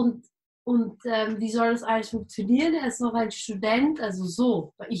 Und wie soll das alles funktionieren? Er ist noch ein Student, also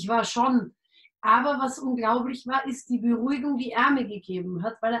so. Ich war schon. Aber was unglaublich war, ist die Beruhigung, die er mir gegeben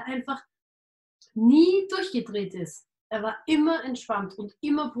hat, weil er einfach nie durchgedreht ist. Er war immer entspannt und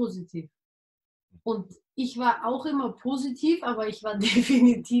immer positiv. Und ich war auch immer positiv, aber ich war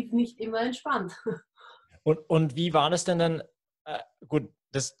definitiv nicht immer entspannt. Und wie war das denn dann? Gut,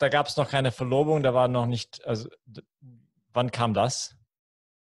 da gab es noch keine Verlobung, da war noch nicht, also wann kam das?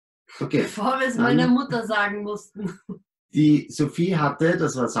 Okay. Bevor wir es meiner Mutter sagen mussten. Die Sophie hatte,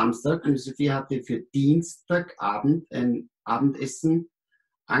 das war Samstag, und die Sophie hatte für Dienstagabend ein Abendessen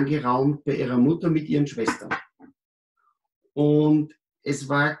angeraumt bei ihrer Mutter mit ihren Schwestern. Und es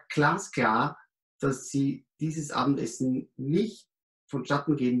war glasklar, dass sie dieses Abendessen nicht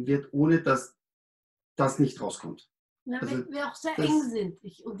vonstatten gehen wird, ohne dass das nicht rauskommt. Ja, Also wir auch sehr eng sind.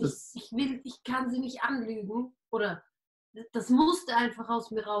 Ich kann sie nicht anlügen. Oder das musste einfach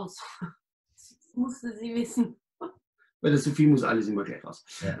aus mir raus. Das musste sie wissen. Bei der Sophie muss alles immer gleich raus.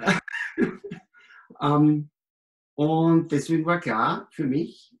 Ja. Und deswegen war klar für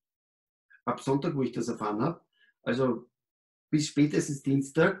mich, ab Sonntag, wo ich das erfahren habe, also bis spätestens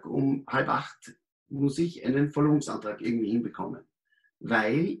Dienstag um 7:30 muss ich einen Verlobungsantrag irgendwie hinbekommen,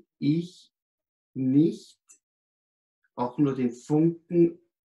 weil ich nicht auch nur den Funken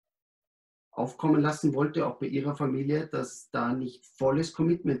aufkommen lassen wollte, auch bei ihrer Familie, dass da nicht volles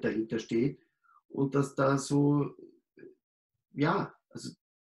Commitment dahinter steht und dass da so, ja, also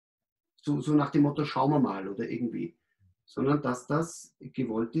so nach dem Motto, schauen wir mal oder irgendwie, sondern dass das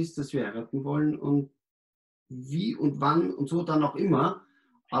gewollt ist, dass wir heiraten wollen und wie und wann und so dann auch immer,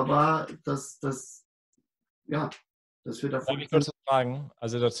 aber dass wir da Darf ich kurz fragen,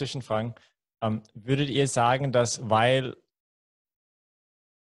 also dazwischen fragen, würdet ihr sagen, dass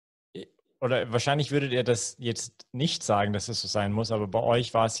oder wahrscheinlich würdet ihr das jetzt nicht sagen, dass es so sein muss, aber bei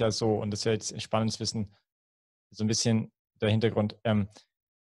euch war es ja so, und das wäre jetzt spannendes Wissen, so ein bisschen der Hintergrund.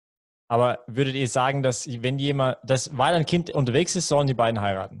 Aber würdet ihr sagen, dass wenn weil ein Kind unterwegs ist, sollen die beiden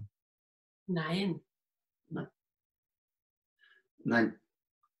heiraten? Nein. Nein.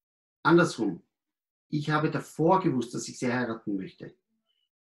 Andersrum. Ich habe davor gewusst, dass ich sie heiraten möchte.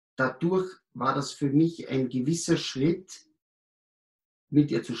 Dadurch war das für mich ein gewisser Schritt,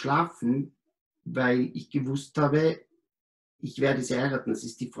 mit ihr zu schlafen, weil ich gewusst habe, ich werde sie heiraten. Das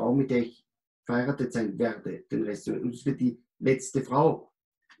ist die Frau, mit der ich verheiratet sein werde, den Rest. Und es wird die letzte Frau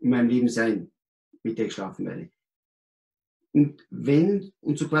in meinem Leben sein, mit der ich schlafen werde. Und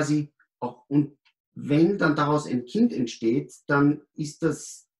wenn dann daraus ein Kind entsteht, dann ist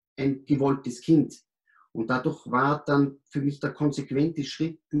das ein gewolltes Kind. Und dadurch war dann für mich der konsequente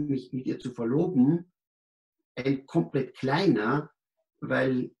Schritt, mich mit ihr zu verloben, ein komplett kleiner,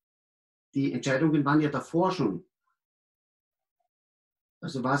 weil die Entscheidungen waren ja davor schon.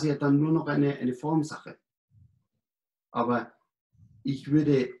 Also war sie ja dann nur noch eine Formsache. Aber ich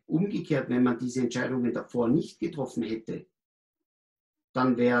würde umgekehrt, wenn man diese Entscheidungen davor nicht getroffen hätte,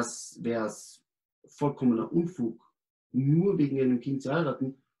 dann wäre es vollkommener Unfug, nur wegen einem Kind zu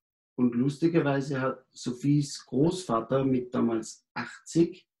heiraten. Und lustigerweise hat Sophies Großvater mit damals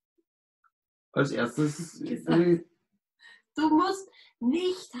 80 als erstes gesagt, du musst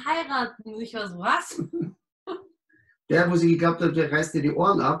nicht heiraten. Ich war so, was? Der, wo sie geglaubt hat, der reißt dir die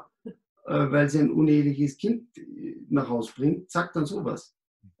Ohren ab, weil sie ein uneheliches Kind nach Hause bringt, sagt dann sowas.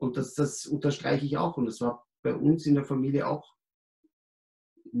 Und das unterstreiche ich auch. Und das war bei uns in der Familie auch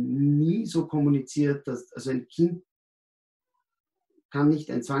nie so kommuniziert, dass also ein Kind kann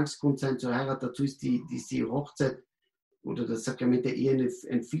nicht ein Zwangsgrund sein zur Heirat. Dazu ist die Hochzeit oder das Sakrament der Ehe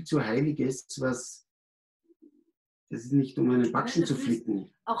ein viel zu heiliges, das ist nicht um einen Backschen zu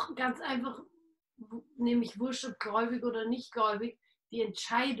flicken. Auch ganz einfach, nämlich wurscht ob gläubig oder nicht gläubig, die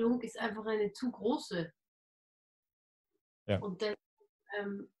Entscheidung ist einfach eine zu große. Ja. Und dann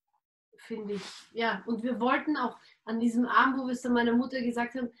finde ich, ja, und wir wollten auch an diesem Abend, wo wir es dann meiner Mutter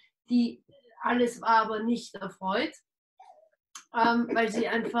gesagt haben, alles war aber nicht erfreut, weil sie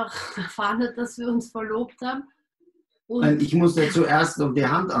einfach erfahren hat, dass wir uns verlobt haben. Und ich musste zuerst noch die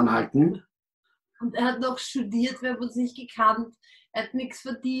Hand anhalten. Und er hat noch studiert, wir haben uns nicht gekannt, er hat nichts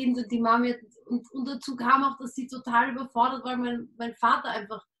verdient und die Mami und dazu kam auch, dass sie total überfordert war, weil mein Vater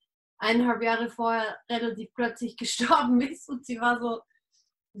einfach 1,5 Jahre vorher relativ plötzlich gestorben ist und sie war so,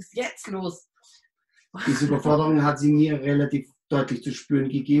 was ist jetzt los? Diese Überforderung hat sie mir relativ deutlich zu spüren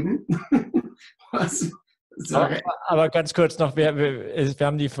gegeben. Aber ganz kurz noch, wir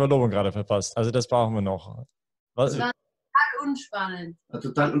haben die Verlobung gerade verpasst. Also das brauchen wir noch. Das war total unspannend.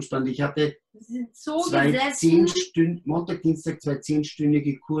 Total unspannend. Ich hatte Wir sind so zwei gesessen. Montag, Dienstag 2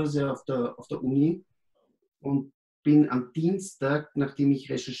 10-stündige Kurse auf der Uni und bin am Dienstag, nachdem ich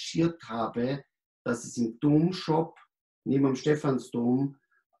recherchiert habe, dass es im Domshop neben dem Stephansdom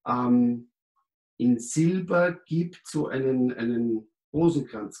in Silber gibt so einen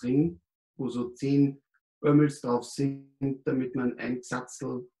Rosenkranzring, wo so 10 Ömmels drauf sind, damit man ein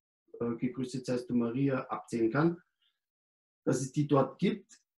Gesatzel, gegrüßet seist du Maria, abzählen kann. Dass es die dort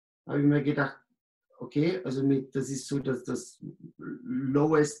gibt, habe ich mir gedacht, okay, also das ist so das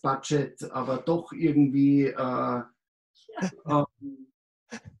lowest budget, aber doch irgendwie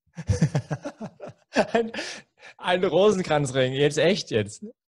ein Rosenkranzring, jetzt echt jetzt.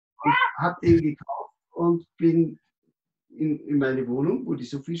 habe den gekauft und bin in meine Wohnung, wo die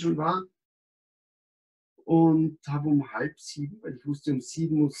Sophie schon war, und habe um 6:30, weil ich wusste, um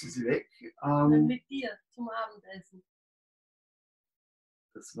 7 musste sie weg. Mit dir zum Abendessen.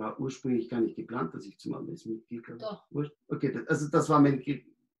 Das war ursprünglich gar nicht geplant, dass ich zum Abendessen mitgehe. Doch. Okay, also das war mein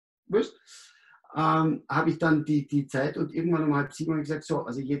Wurscht. Habe ich dann die Zeit und irgendwann um 6:30 habe ich gesagt, so,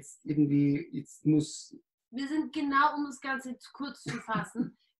 also jetzt muss... Wir sind genau, um das Ganze kurz zu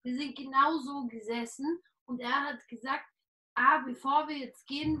fassen, wir sind genau so gesessen und er hat gesagt, bevor wir jetzt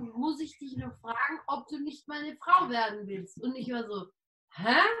gehen, muss ich dich noch fragen, ob du nicht meine Frau werden willst. Und ich war so,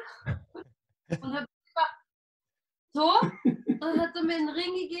 hä? Und habe gesagt, so, dann hat er mir einen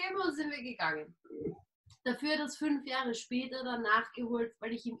Ring gegeben und sind wir gegangen. Dafür das 5 Jahre später dann nachgeholt,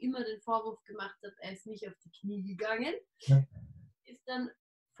 weil ich ihm immer den Vorwurf gemacht habe, er ist nicht auf die Knie gegangen. Ja. Ist dann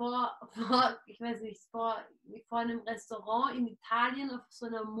vor einem Restaurant in Italien auf so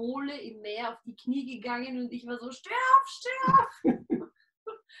einer Mole im Meer auf die Knie gegangen und ich war so, steh auf!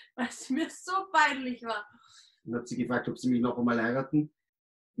 Weil es mir so peinlich war. Und hat sie gefragt, ob sie mich noch einmal heiraten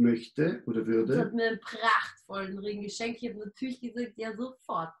möchte oder würde. Sie hat mir einen prachtvollen Ring geschenkt. Ich habe natürlich gesagt, ja,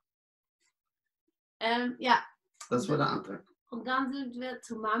 sofort. Ja. Das war der Antrag. Und dann sind wir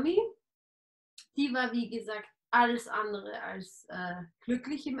zu Mami. Die war, wie gesagt, alles andere als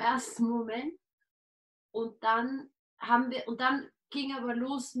glücklich im ersten Moment. Und dann ging aber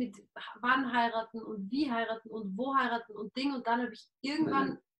los mit wann heiraten und wie heiraten und wo heiraten und Ding. Und dann habe ich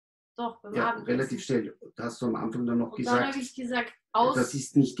irgendwann beim Abendessen. Relativ schnell. Da hast du am Anfang dann noch gesagt. Und dann habe ich gesagt, das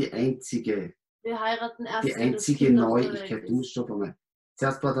ist nicht die einzige. Wir heiraten erst. Die einzige Neuigkeit. Du musst schon einmal.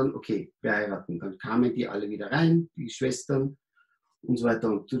 Zuerst war dann, okay, wir heiraten. Dann kamen die alle wieder rein, die Schwestern und so weiter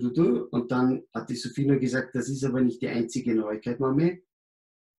und Und dann hat die Sophie nur gesagt, das ist aber nicht die einzige Neuigkeit, Mami.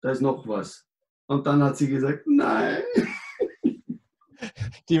 Da ist noch was. Und dann hat sie gesagt, nein.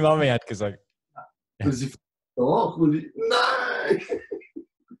 Die Mami hat gesagt. Und sie doch. Und ich, nein.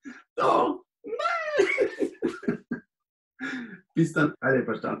 Doch. Nein. Bis dann alle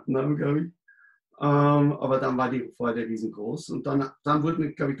verstanden haben, glaube ich. Aber dann war die Freude riesengroß. Und dann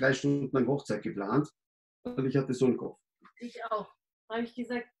wurden, glaube ich, 3 Stunden lang Hochzeit geplant. Und ich hatte so einen Kopf. Ich auch. Da habe ich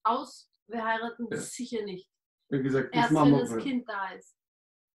gesagt, wir heiraten sicher nicht. Ich habe gesagt, erst wenn das Kind da ist.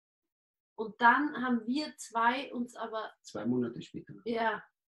 Und dann haben wir uns aber... 2 Monate später. Ja.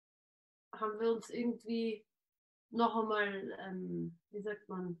 Haben wir uns irgendwie noch einmal, wie sagt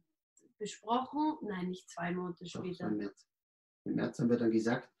man, besprochen. Nein, nicht 2 Monate später. Doch, im März haben wir dann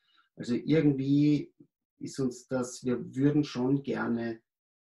gesagt, also irgendwie ist uns das, wir würden schon gerne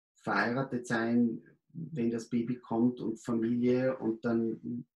verheiratet sein, wenn das Baby kommt und Familie und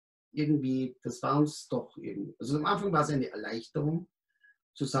dann irgendwie, das war uns doch irgendwie, also am Anfang war es eine Erleichterung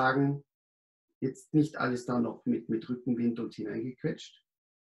zu sagen, jetzt nicht alles da noch mit Rückenwind und hineingequetscht.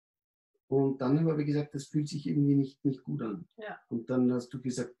 Und dann habe ich gesagt, das fühlt sich irgendwie nicht gut an. Ja. Und dann hast du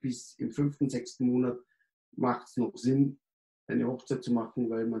gesagt, bis im 5., 6. Monat macht es noch Sinn, eine Hochzeit zu machen,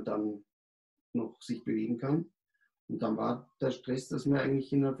 weil man dann noch sich bewegen kann. Und dann war der Stress, dass wir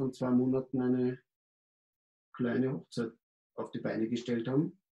eigentlich innerhalb von 2 Monaten eine kleine Hochzeit auf die Beine gestellt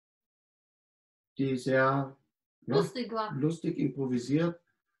haben, die sehr lustig war. Lustig, improvisiert,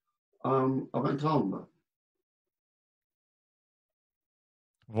 aber ein Traum war.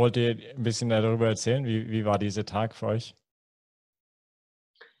 Wollt ihr ein bisschen darüber erzählen? Wie war dieser Tag für euch?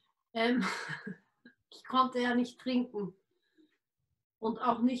 Ich konnte ja nicht trinken und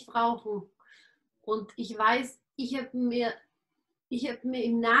auch nicht rauchen. Und ich weiß, ich habe mir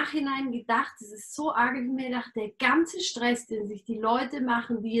im Nachhinein gedacht, das ist so arg, ich habe mir gedacht, der ganze Stress, den sich die Leute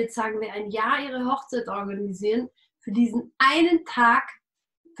machen, die jetzt sagen wir ein Jahr ihre Hochzeit organisieren, für diesen einen Tag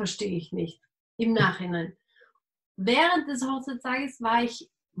verstehe ich nicht. Im Nachhinein. Während des Hochzeitstages war ich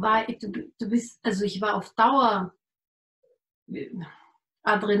du bist, also ich war auf Dauer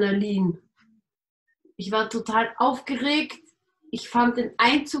Adrenalin. Ich war total aufgeregt. Ich fand den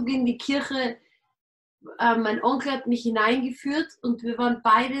Einzug in die Kirche, mein Onkel hat mich hineingeführt und wir waren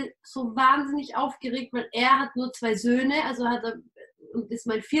beide so wahnsinnig aufgeregt, weil er hat nur 2 Söhne, also hat er, und ist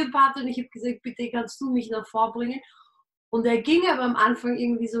mein Vierpate und ich habe gesagt, bitte kannst du mich noch vorbringen. Und er ging aber am Anfang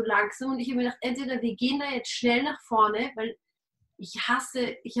irgendwie so langsam und ich habe mir gedacht, entweder wir gehen da jetzt schnell nach vorne, weil ich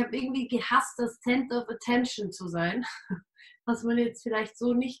habe irgendwie gehasst, das Center of Attention zu sein, was man jetzt vielleicht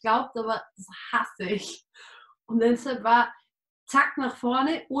so nicht glaubt, aber das hasse ich. Und deshalb war zack nach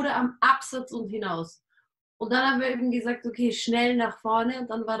vorne oder am Absatz und hinaus. Und dann haben wir eben gesagt, okay, schnell nach vorne und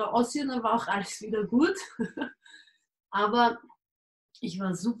dann war der Ossi und dann war auch alles wieder gut. Aber ich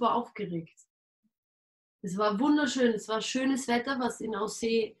war super aufgeregt. Es war wunderschön, es war schönes Wetter, was in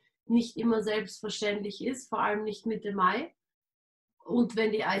Aussee nicht immer selbstverständlich ist, vor allem nicht Mitte Mai. Und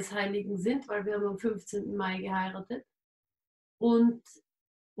wenn die Eisheiligen sind, weil wir haben am 15. Mai geheiratet. Und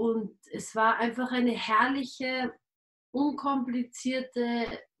es war einfach eine herrliche, unkomplizierte,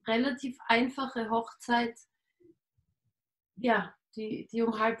 relativ einfache Hochzeit, ja, die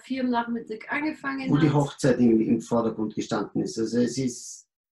um 3:30 am Nachmittag angefangen Wo hat. die Hochzeit im Vordergrund gestanden ist. Also es ist,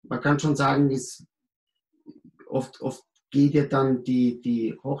 man kann schon sagen, oft geht ja dann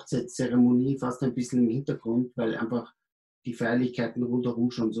die Hochzeitszeremonie fast ein bisschen im Hintergrund, weil einfach die Feierlichkeiten rundherum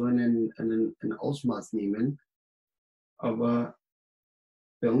schon so ein Ausmaß nehmen. Aber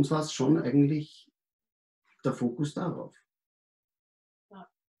bei uns war es schon eigentlich der Fokus darauf. Ja,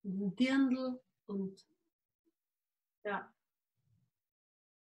 ein Dirndl und ja.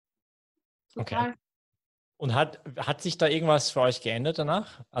 Total. Okay. Und hat sich da irgendwas für euch geändert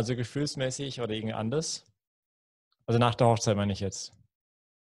danach? Also gefühlsmäßig oder irgendwie anders? Also nach der Hochzeit meine ich jetzt.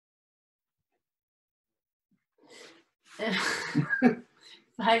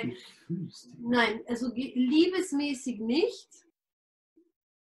 Nein, also liebesmäßig nicht.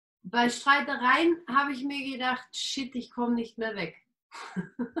 Bei Streitereien habe ich mir gedacht, shit, ich komme nicht mehr weg.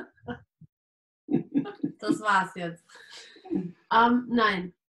 Das war's jetzt.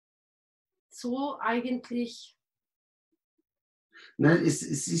 Nein. So eigentlich. Nein,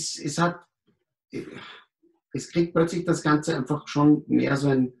 es kriegt plötzlich das Ganze einfach schon mehr so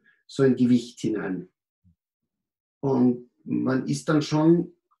ein Gewicht hinein. Und man ist dann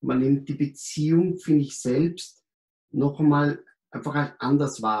schon, man nimmt die Beziehung, finde ich selbst, noch einmal einfach halt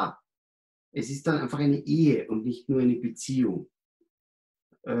anders wahr. Es ist dann einfach eine Ehe und nicht nur eine Beziehung,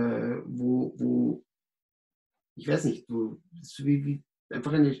 wo ich weiß nicht, so wie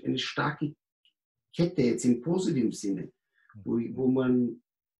einfach eine starke Kette jetzt im positiven Sinne, wo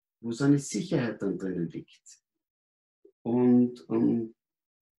so eine Sicherheit dann drinnen liegt. Und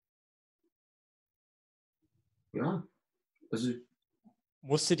ja, also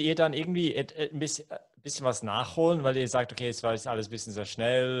Musstet ihr dann irgendwie ein bisschen was nachholen, weil ihr sagt, okay, es war jetzt alles ein bisschen sehr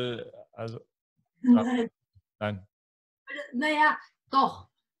schnell? Also, Nein. nein. Naja, doch.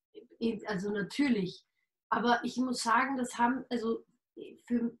 Also natürlich. Aber ich muss sagen,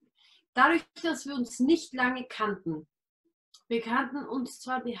 dadurch, dass wir uns nicht lange kannten, wir kannten uns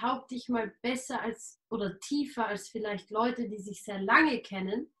zwar, behaupte ich mal, besser oder tiefer als vielleicht Leute, die sich sehr lange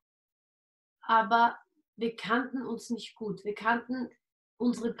kennen, aber wir kannten uns nicht gut. Wir kannten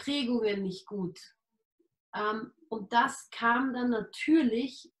unsere Prägungen nicht gut. Und das kam dann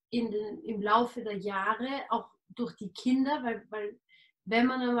natürlich im Laufe der Jahre auch durch die Kinder, weil wenn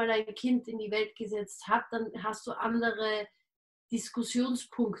man einmal ein Kind in die Welt gesetzt hat, dann hast du andere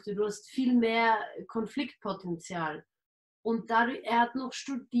Diskussionspunkte, du hast viel mehr Konfliktpotenzial. Und dadurch, er hat noch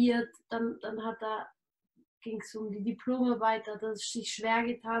studiert, dann ging es um die Diplomarbeit, hat er sich schwer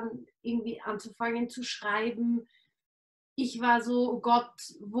getan, irgendwie anzufangen zu schreiben. Ich war so, oh Gott,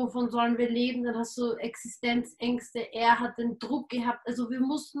 wovon sollen wir leben? Dann hast du Existenzängste, er hat den Druck gehabt. Also wir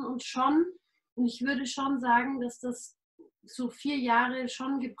mussten uns schon, und ich würde schon sagen, dass das so 4 Jahre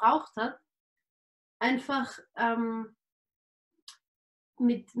schon gebraucht hat, einfach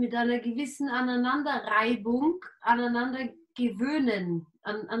mit einer gewissen Aneinanderreibung, aneinander gewöhnen,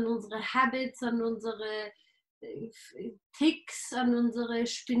 an unsere Habits, an unsere Ticks, an unsere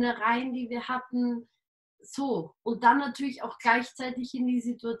Spinnereien, die wir hatten. So. Und dann natürlich auch gleichzeitig in die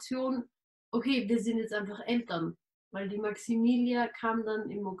Situation, okay, wir sind jetzt einfach Eltern, weil die Maximilia kam dann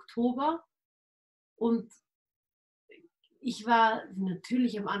im Oktober und ich war,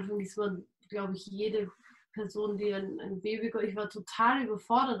 natürlich am Anfang ist man, glaube ich, jede Person, die ein Baby bekommt, ich war total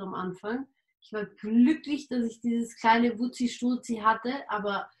überfordert am Anfang. Ich war glücklich, dass ich dieses kleine Wutzi-Stutzi hatte,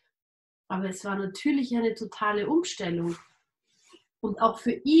 aber es war natürlich eine totale Umstellung. und auch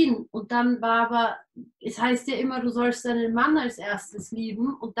für ihn. Und dann war aber, es heißt ja immer, du sollst deinen Mann als erstes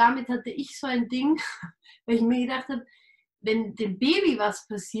lieben. Und damit hatte ich so ein Ding, weil ich mir gedacht habe, wenn dem Baby was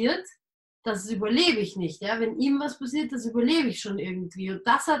passiert, das überlebe ich nicht. Ja? Wenn ihm was passiert, das überlebe ich schon irgendwie. Und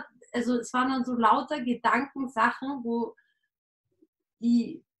das hat, also es waren dann so lauter Gedankensachen, durch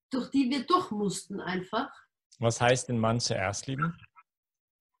die wir durch mussten einfach. Was heißt den Mann zuerst lieben?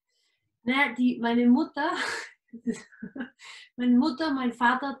 Naja, meine Mutter, meine Mutter, mein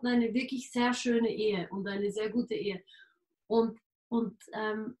Vater hatten eine wirklich sehr schöne Ehe und eine sehr gute Ehe. Und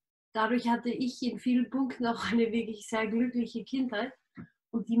dadurch hatte ich in vielen Punkten auch eine wirklich sehr glückliche Kindheit.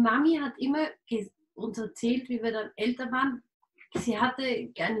 Und die Mami hat immer uns erzählt, wie wir dann älter waren, sie hatte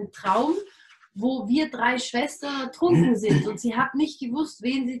einen Traum, wo wir 3 Schwestern ertrunken sind. Und sie hat nicht gewusst,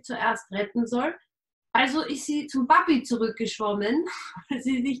 wen sie zuerst retten soll. Also ist sie zum Papi zurückgeschwommen, weil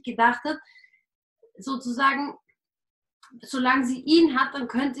sie sich gedacht hat, sozusagen, solange sie ihn hat, dann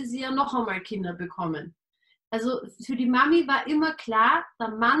könnte sie ja noch einmal Kinder bekommen. Also für die Mami war immer klar,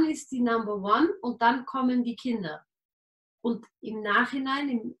 der Mann ist die Number One und dann kommen die Kinder. Und im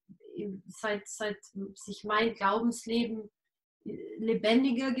Nachhinein, seit sich mein Glaubensleben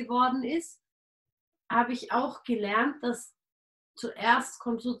lebendiger geworden ist, habe ich auch gelernt, dass zuerst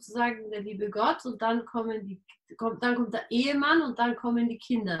kommt sozusagen der liebe Gott und dann kommt der Ehemann und dann kommen die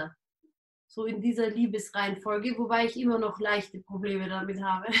Kinder. So in dieser Liebesreihenfolge, wobei ich immer noch leichte Probleme damit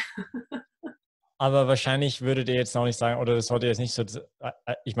habe. Aber wahrscheinlich würdet ihr jetzt noch nicht sagen, oder das sollte jetzt nicht so,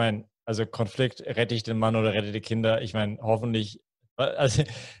 ich meine, also Konflikt, rette ich den Mann oder rette die Kinder? Ich meine, hoffentlich, also,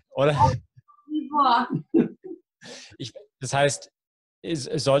 oder? Das heißt,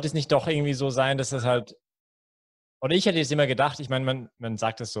 sollte es nicht doch irgendwie so sein, dass das halt, oder ich hätte jetzt immer gedacht, ich meine, man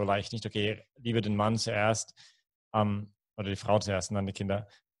sagt es so leicht, nicht, okay, liebe den Mann zuerst, oder die Frau zuerst und dann die Kinder,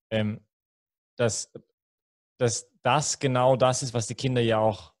 dass das genau das ist, was die Kinder ja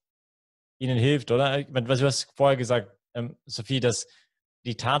auch ihnen hilft, oder? Du hast vorher gesagt, Sophie, dass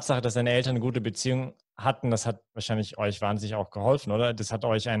die Tatsache, dass deine Eltern eine gute Beziehung hatten, das hat wahrscheinlich euch wahnsinnig auch geholfen, oder? Das hat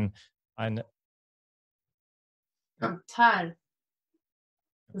euch ein Total.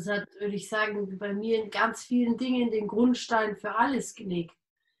 Das hat, würde ich sagen, bei mir in ganz vielen Dingen den Grundstein für alles gelegt.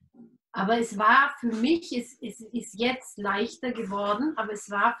 Aber es war für mich, es ist jetzt leichter geworden, aber es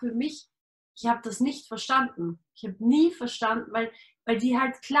war für mich, ich habe das nicht verstanden. Ich habe nie verstanden, weil die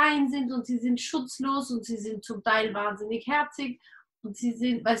halt klein sind und sie sind schutzlos und sie sind zum Teil wahnsinnig herzig und sie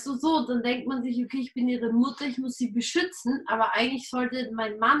sind, weißt du, so, dann denkt man sich, okay, ich bin ihre Mutter, ich muss sie beschützen, aber eigentlich sollte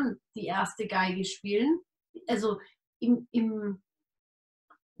mein Mann die erste Geige spielen. Also im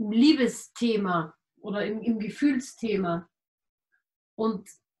Liebesthema oder im Gefühlsthema. Und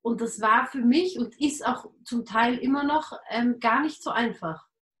das war für mich und ist auch zum Teil immer noch gar nicht so einfach.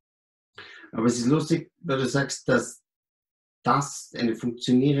 Aber es ist lustig, weil du sagst, dass das eine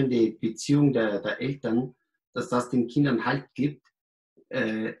funktionierende Beziehung der Eltern, dass das den Kindern Halt gibt,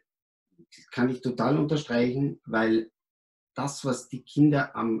 kann ich total unterstreichen, weil das, was die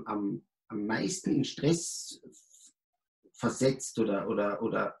Kinder am meisten in Stress versetzt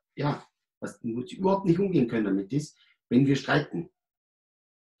oder ja, was sie überhaupt nicht umgehen können damit ist, wenn wir streiten.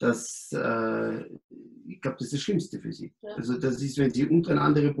 Ich glaube, das ist das Schlimmste für sie. Ja. Also das ist, wenn sie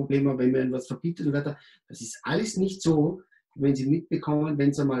untereinander Probleme haben, wenn man etwas verbietet und weiter, das ist alles nicht so, wenn sie mitbekommen, wenn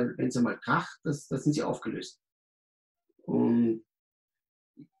es einmal kracht, das sind sie aufgelöst. Und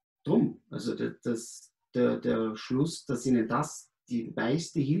drum, also der Schluss, dass ihnen das die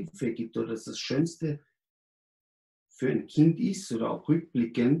meiste Hilfe gibt oder dass das Schönste für ein Kind ist oder auch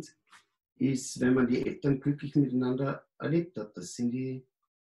rückblickend, ist, wenn man die Eltern glücklich miteinander erlebt hat. Das sind die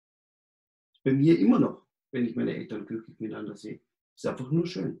bei mir immer noch, wenn ich meine Eltern glücklich miteinander sehe. Ist einfach nur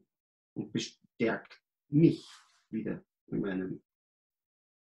schön und bestärkt mich wieder in meinem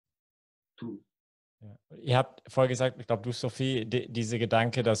Tun. Ja. Ihr habt vorher gesagt, ich glaube, du, Sophie, diese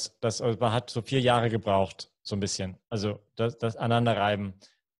Gedanke, dass man hat so 4 Jahre gebraucht, so ein bisschen. Also das Aneinanderreiben.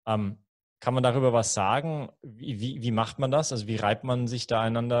 Kann man darüber was sagen? Wie macht man das? Also wie reibt man sich da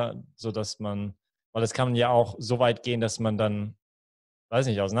einander, sodass man, weil das kann ja auch so weit gehen, dass man dann, weiß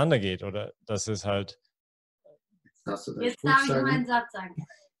nicht, auseinandergeht oder das ist halt. Jetzt darf ich meinen Satz sagen.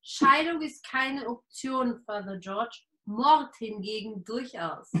 Scheidung ist keine Option, Father George. Mord hingegen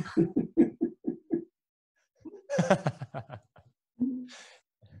durchaus.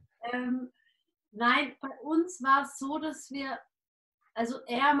 Nein, bei uns war es so, dass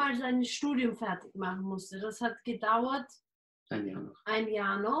er mal sein Studium fertig machen musste. Das hat gedauert 1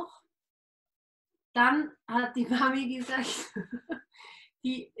 Jahr noch. Dann hat die Mami gesagt,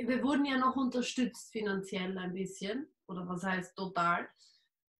 wir wurden ja noch unterstützt finanziell ein bisschen, oder was heißt total.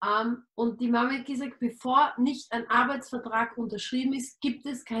 Und die Mama hat gesagt, bevor nicht ein Arbeitsvertrag unterschrieben ist, gibt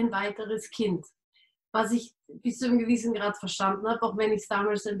es kein weiteres Kind. Was ich bis zu einem gewissen Grad verstanden habe, auch wenn ich es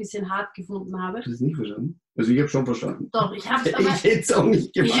damals ein bisschen hart gefunden habe. Hast du es nicht verstanden? Also ich habe schon verstanden. Doch, ich habe es aber... Ich hätte es auch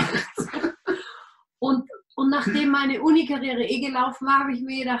nicht gemacht. Und nachdem meine Uni-Karriere gelaufen war, habe ich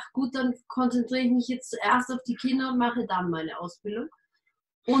mir gedacht, gut, dann konzentriere ich mich jetzt zuerst auf die Kinder und mache dann meine Ausbildung.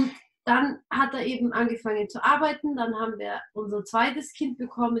 Und dann hat er eben angefangen zu arbeiten. Dann haben wir unser zweites Kind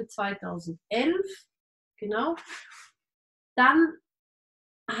bekommen 2011. Genau. Dann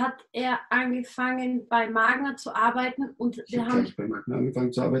hat er angefangen bei Magna zu arbeiten und Ich habe gleich bei Magna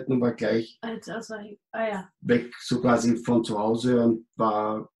angefangen zu arbeiten und war gleich weg, so quasi von zu Hause und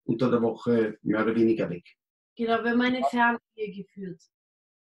war unter der Woche mehr oder weniger weg. Genau, wir haben eine Fernbeziehung geführt.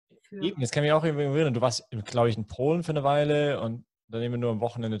 Eben, das kann mich auch irgendwie erinnern. Du warst, glaube ich, in Polen für eine Weile und dann immer nur am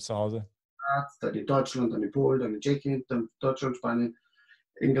Wochenende zu Hause. Dann in Deutschland, dann in Polen, dann in Tschechien, dann Deutschland, Spanien,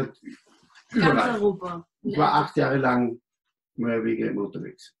 England, Ganz überall. Europa. Ich war 8 Jahre lang mehr oder weniger immer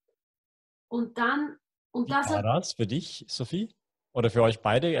unterwegs. Und dann, und Wie das war hat, das für dich, Sophie? Oder für euch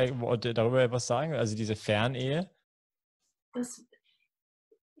beide? Wollt ihr darüber etwas sagen? Also diese Fernehe?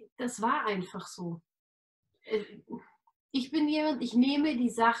 das war einfach so. Ich bin jemand, ich nehme die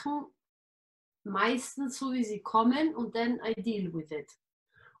Sachen meistens so, wie sie kommen und dann I deal with it.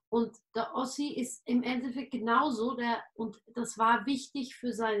 Und der Ossi ist im Endeffekt genauso, und das war wichtig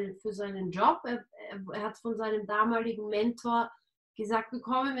für seinen Job. Er hat von seinem damaligen Mentor gesagt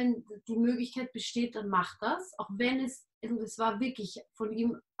bekommen, wenn die Möglichkeit besteht, dann macht das. Auch wenn es war wirklich von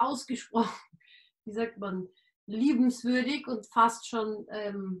ihm ausgesprochen, wie sagt man, liebenswürdig und fast schon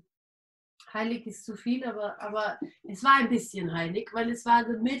heilig ist zu viel, aber es war ein bisschen heilig, weil es war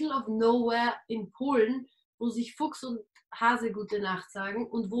the middle of nowhere in Polen, wo sich Fuchs und Hase gute Nacht sagen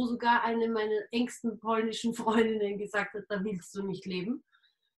und wo sogar eine meiner engsten polnischen Freundinnen gesagt hat, da willst du nicht leben.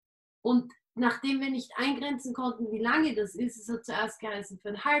 Und nachdem wir nicht eingrenzen konnten, wie lange das ist, es hat zuerst geheißen für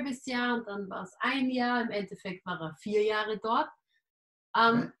ein halbes Jahr und dann war es ein Jahr, im Endeffekt war er 4 Jahre dort.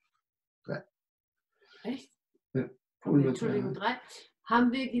 3. Echt? Ja, Entschuldigung, 3.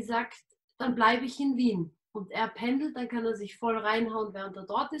 Haben wir gesagt, dann bleibe ich in Wien. Und er pendelt, dann kann er sich voll reinhauen, während er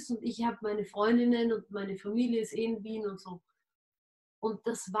dort ist. Und ich habe meine Freundinnen und meine Familie ist in Wien und so. Und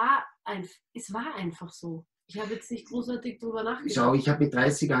es war einfach so. Ich habe jetzt nicht großartig drüber nachgedacht. Schau, ich habe mit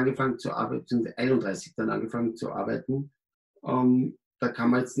 30 angefangen zu arbeiten, 31 dann angefangen zu arbeiten. Da kann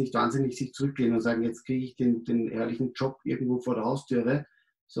man jetzt nicht wahnsinnig sich zurücklehnen und sagen, jetzt kriege ich den herrlichen Job irgendwo vor der Haustüre,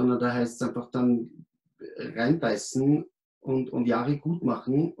 sondern da heißt es einfach dann reinbeißen und Jahre gut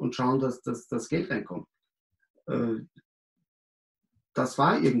machen und schauen, dass das Geld reinkommt. Das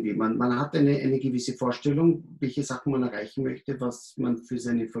war irgendwie, man hat eine gewisse Vorstellung, welche Sachen man erreichen möchte, was man für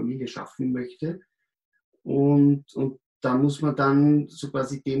seine Familie schaffen möchte. Und da muss man dann so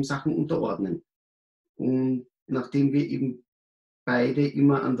quasi dem Sachen unterordnen. Und nachdem wir eben beide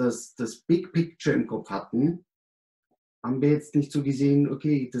immer an das Big Picture im Kopf hatten, haben wir jetzt nicht so gesehen,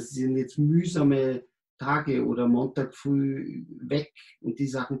 okay, das sind jetzt mühsame Tage oder Montag früh weg und die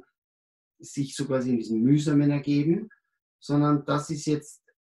Sachen sich so quasi in diesem Mühsamen ergeben, sondern das ist jetzt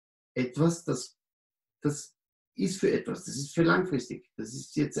etwas, das ist für etwas, das ist für langfristig. Das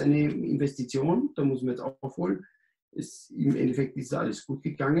ist jetzt eine Investition, da muss man jetzt aufholen. Im Endeffekt ist alles gut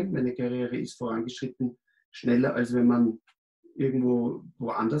gegangen, meine Karriere ist vorangeschritten, schneller als wenn man irgendwo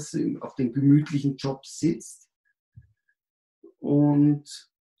woanders auf den gemütlichen Jobs sitzt. Und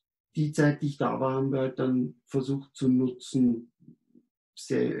die Zeit, die ich da war, haben wir halt dann versucht zu nutzen,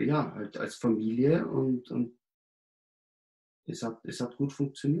 halt als Familie und es hat gut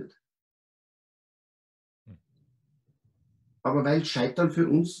funktioniert. Aber weil Scheitern für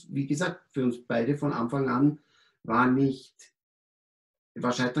uns, wie gesagt, für uns beide von Anfang an war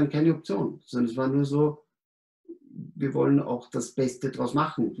Scheitern keine Option, sondern es war nur so, wir wollen auch das Beste draus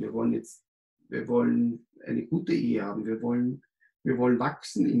machen. Wir wollen eine gute Ehe haben, wir wollen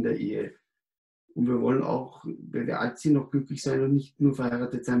wachsen in der Ehe. Und wir wollen auch, wenn wir alt sind, noch glücklich sein und nicht nur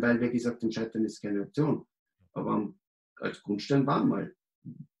verheiratet sein, weil wir gesagt haben, Scheitern ist keine Option. Aber als Grundstein war mal,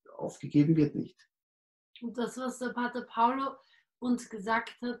 aufgegeben wird nicht. Und das, was der Pater Paulo uns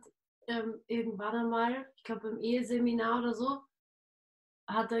gesagt hat, irgendwann einmal, ich glaube im Eheseminar oder so,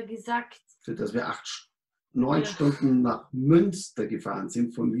 hat er gesagt, für das wir 9 Stunden nach Münster gefahren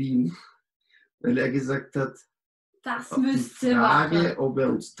sind von Wien, weil er gesagt hat, das auf die müsste Frage, machen. ob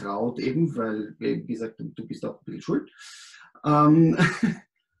er uns traut, eben, weil wir eben gesagt haben, du bist auch ein bisschen schuld.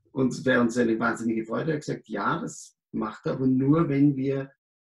 Und wäre uns eine wahnsinnige Freude. Er hat gesagt, ja, das macht er, aber nur, wenn wir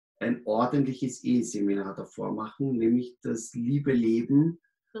ein ordentliches Eheseminar davor machen, nämlich das liebe Leben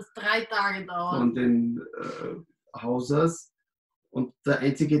das 3 Tage dauert. von den Hausers Und der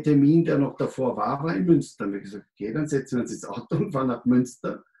einzige Termin, der noch davor war in Münster. Da haben wir gesagt, okay, dann setzen wir uns ins Auto und fahren nach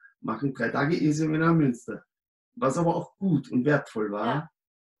Münster, machen 3 Tage Esel nach Münster. Was aber auch gut und wertvoll war, Ja.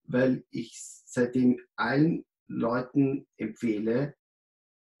 weil ich seitdem allen Leuten empfehle,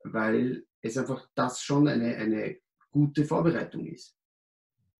 weil es einfach das schon eine gute Vorbereitung ist.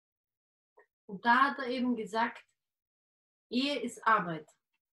 Und da hat er eben gesagt, Ehe ist Arbeit.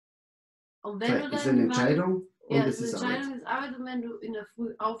 Und wenn du Es ist dann eine Entscheidung und ja, es eine ist Entscheidung Arbeit. ist Arbeit, und wenn du in der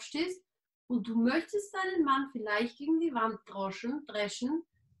Früh aufstehst und du möchtest deinen Mann vielleicht gegen die Wand dreschen,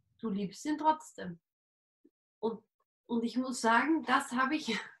 du liebst ihn trotzdem. Und ich muss sagen, das habe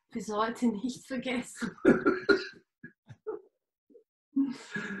ich bis heute nicht vergessen.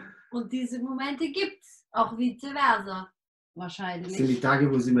 Und diese Momente gibt es, auch vice versa, Das sind die wahrscheinlich.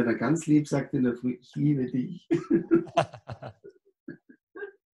 Tage, wo sie mir dann ganz lieb sagt in der Früh, ich liebe dich.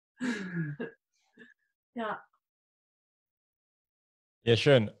 Ja, Ja,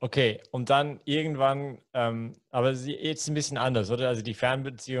 schön. Okay. Und dann irgendwann, aber jetzt ein bisschen anders, oder? Also die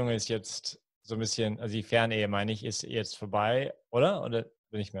Fernbeziehung ist jetzt so ein bisschen, also die Fernehe, meine ich, ist jetzt vorbei, oder? Oder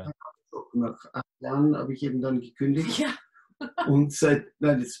nicht mehr? Nach 8 Jahren habe ich eben dann gekündigt. ja, Und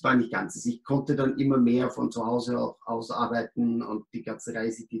nein, das war nicht ganz. Ich konnte dann immer mehr von zu Hause aus arbeiten und die ganze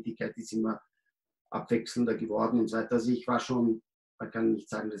Reisetätigkeit ist immer abwechselnder geworden und so weiter. Also ich war schon, man kann nicht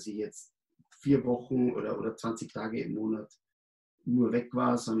sagen, dass ich jetzt 4 Wochen oder 20 Tage im Monat nur weg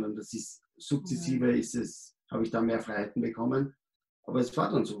war, sondern das ist sukzessive habe ich da mehr Freiheiten bekommen. Aber es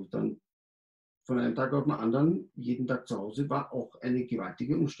war dann so. Dann von einem Tag auf den anderen, jeden Tag zu Hause, war auch eine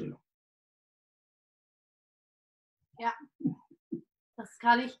gewaltige Umstellung. ja, das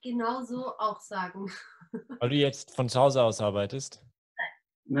kann ich genauso auch sagen. Weil du jetzt von zu Hause aus arbeitest?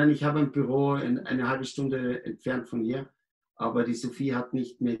 Nein, ich habe ein Büro eine halbe Stunde entfernt von hier, aber die Sophie hat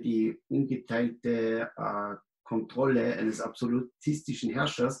nicht mehr die ungeteilte Kontrolle eines absolutistischen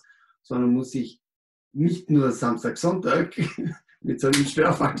Herrschers, sondern muss sich nicht nur Samstag, Sonntag mit so einem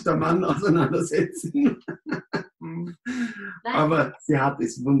Störfaktormann auseinandersetzen. Aber sie hat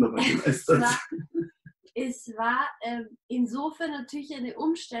es wunderbar gemeistert. Es war insofern natürlich eine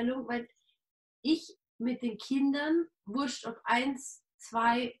Umstellung, weil ich mit den Kindern, wurscht ob 1,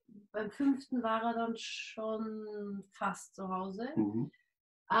 2, beim 5. war er dann schon fast zu Hause. Mhm.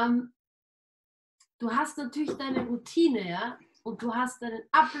 Du hast natürlich deine Routine, ja, und du hast deinen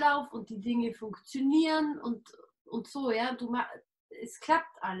Ablauf und die Dinge funktionieren und so, ja, es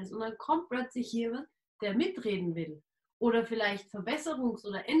klappt alles. Und dann kommt plötzlich jemand, der mitreden will oder vielleicht Verbesserungs-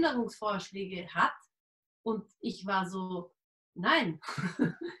 oder Änderungsvorschläge hat. Und ich war so, nein,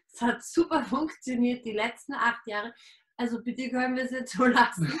 es hat super funktioniert die letzten 8 Jahre. Also bitte können wir es jetzt so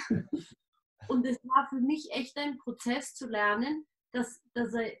lassen. Und es war für mich echt ein Prozess zu lernen, dass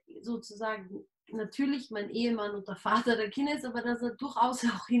er sozusagen natürlich mein Ehemann und der Vater der Kinder ist, aber dass er durchaus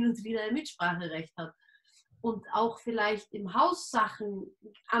auch hin und wieder ein Mitspracherecht hat. Und auch vielleicht im Haus Sachen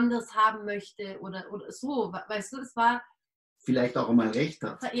anders haben möchte oder so. Weißt du, es war Vielleicht auch einmal recht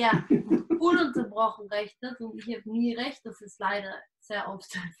hat. ja, ununterbrochen recht hat und ich habe nie recht, das ist leider sehr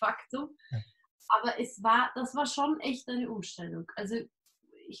oft ein Faktum. Aber das war schon echt eine Umstellung. Also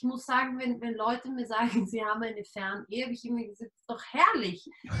ich muss sagen, wenn Leute mir sagen, sie haben eine Fernehe, habe ich immer gesagt, das ist doch herrlich.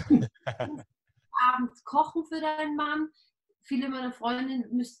 Abends kochen für deinen Mann. Viele meiner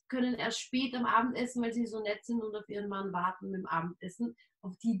Freundinnen können erst spät am Abend essen, weil sie so nett sind und auf ihren Mann warten mit dem Abendessen.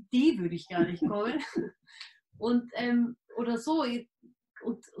 Auf die Idee würde ich gar nicht kommen. Und oder so.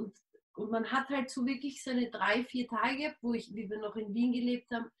 Und man hat halt so wirklich seine 3, 4 Tage, wie wir noch in Wien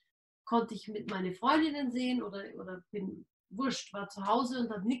gelebt haben, konnte ich mit meinen Freundinnen sehen oder bin wurscht, war zu Hause und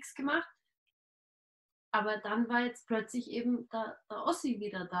habe nichts gemacht. Aber dann war jetzt plötzlich eben der Ossi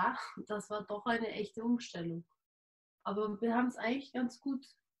wieder da. Und das war doch eine echte Umstellung. Aber wir haben es eigentlich ganz gut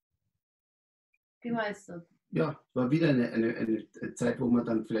gemeistert. Ja, war wieder eine Zeit, wo man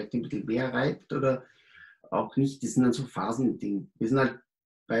dann vielleicht ein bisschen mehr reibt oder auch nicht. Das sind dann so Phasending. Wir sind halt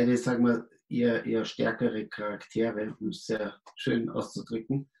beide, sagen wir, eher stärkere Charaktere, um es sehr schön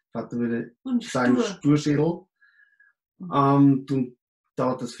auszudrücken. Vater würde sagen Sturschädel. Dann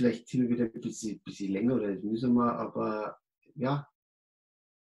dauert das vielleicht hin und wieder ein bisschen länger oder mühsamer, aber ja,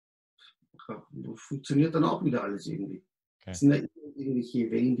 funktioniert dann auch wieder alles irgendwie. Okay. Es sind ja irgendwelche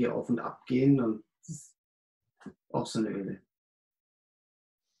Wellen, die auf und ab gehen und das ist auch so eine Welle.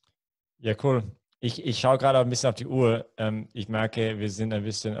 Ja, cool. Ich schaue gerade ein bisschen auf die Uhr. Ich merke, wir sind ein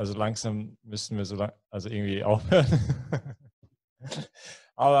bisschen, also langsam müssen wir also irgendwie aufhören.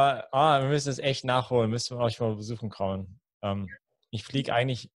 Aber wir müssen es echt nachholen, müssen wir euch mal besuchen kommen. Ich fliege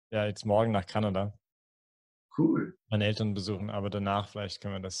eigentlich jetzt morgen nach Kanada. Cool. Meine Eltern besuchen, aber danach vielleicht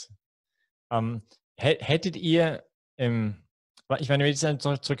können wir das. Hättet ihr Ich meine, wenn ihr jetzt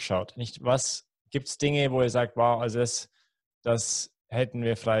zurückschaut, nicht, was gibt es Dinge, wo ihr sagt, wow, also das hätten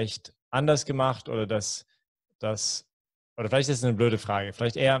wir vielleicht anders gemacht oder oder vielleicht ist es eine blöde Frage,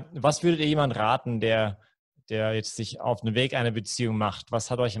 vielleicht eher, was würdet ihr jemandem raten, der jetzt sich auf den Weg einer Beziehung macht?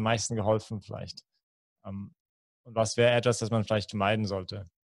 Was hat euch am meisten geholfen vielleicht? Und was wäre etwas, das man vielleicht vermeiden sollte?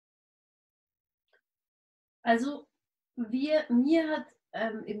 Also mir hat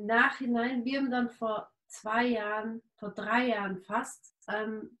im Nachhinein, wir haben dann vor 3 Jahren fast,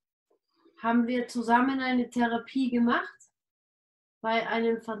 haben wir zusammen eine Therapie gemacht bei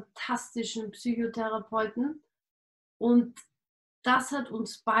einem fantastischen Psychotherapeuten. Und das hat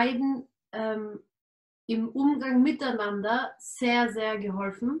uns beiden im Umgang miteinander sehr, sehr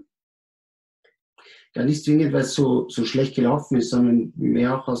geholfen. Gar nicht zwingend, weil es so schlecht gelaufen ist, sondern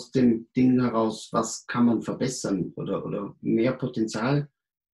mehr auch aus dem Ding heraus, was kann man verbessern oder mehr Potenzial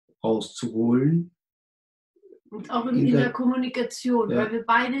rauszuholen. Und auch in der Kommunikation, ja. Weil wir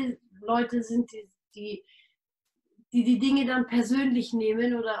beide Leute sind, die Dinge dann persönlich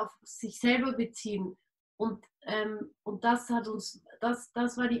nehmen oder auf sich selber beziehen. Und das hat uns,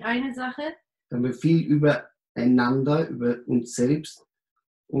 das war die eine Sache. Da haben wir viel übereinander, über uns selbst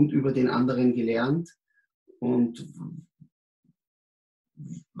und über den anderen gelernt. Und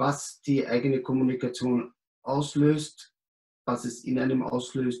was die eigene Kommunikation auslöst, was es in einem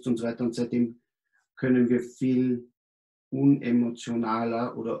auslöst und so weiter. Und seitdem können wir viel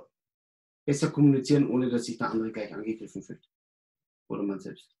unemotionaler oder besser kommunizieren, ohne dass sich der andere gleich angegriffen fühlt. Oder man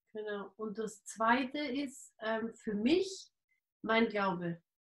selbst. Genau. Und das Zweite ist für mich mein Glaube.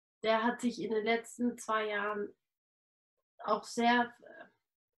 Der hat sich in den letzten 2 Jahren auch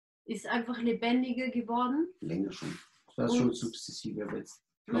ist einfach lebendiger geworden. Länger schon. Das war schon sukzessive, aber jetzt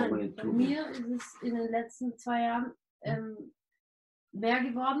nein, bei mir ist es in den letzten 2 Jahren mehr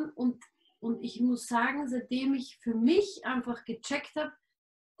geworden. Und ich muss sagen, seitdem ich für mich einfach gecheckt habe,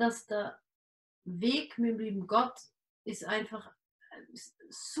 dass der Weg mit dem lieben Gott ist einfach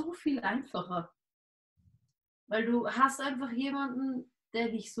so viel einfacher. Weil du hast einfach jemanden, der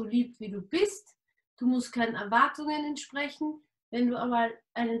dich so liebt, wie du bist. Du musst keinen Erwartungen entsprechen. Wenn du aber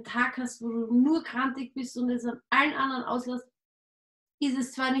einen Tag hast, wo du nur krantig bist und es an allen anderen auslässt, ist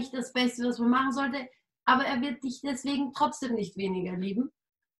es zwar nicht das Beste, was man machen sollte, aber er wird dich deswegen trotzdem nicht weniger lieben.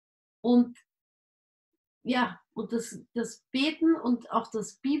 Und ja, und das Beten und auch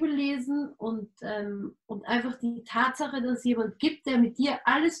das Bibellesen und einfach die Tatsache, dass jemand gibt, der mit dir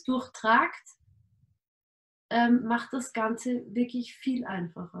alles durchtragt, macht das Ganze wirklich viel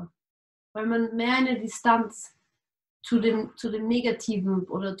einfacher. Weil man mehr eine Distanz zu dem Negativen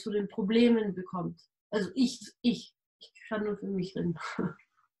oder zu den Problemen bekommt. Also ich kann nur für mich reden.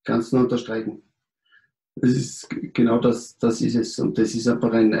 Kannst du unterstreichen. Das ist genau das ist es. Und das ist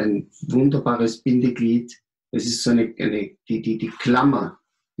einfach ein wunderbares Bindeglied. Es ist so die Klammer,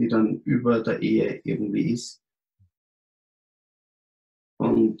 die dann über der Ehe irgendwie ist.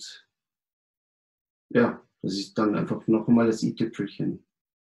 Und ja, das ist dann einfach noch einmal das i-Tüpfelchen.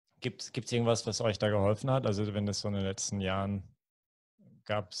 Gibt es irgendwas, was euch da geholfen hat? Also wenn das so in den letzten Jahren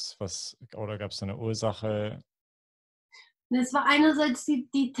gab es was oder gab es eine Ursache? Es war einerseits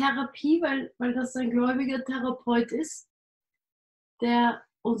die Therapie, weil das ein gläubiger Therapeut ist, der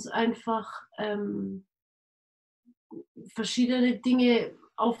uns einfach verschiedene Dinge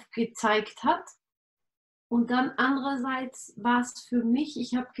aufgezeigt hat. Und dann andererseits war es für mich,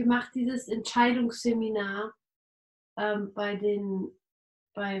 ich habe gemacht dieses Entscheidungsseminar beim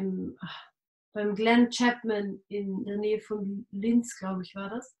Glenn Chapman in der Nähe von Linz, glaube ich, war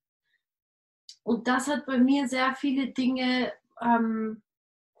das. Und das hat bei mir sehr viele Dinge,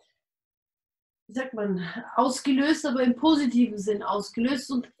 wie sagt man, ausgelöst, aber im positiven Sinn ausgelöst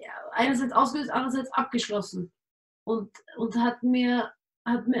und einerseits ausgelöst, andererseits abgeschlossen. Und hat mir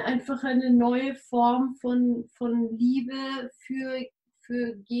einfach eine neue Form von Liebe für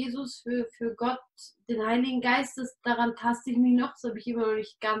Jesus, für Gott, den Heiligen Geist, daran taste ich mich noch, das habe ich immer noch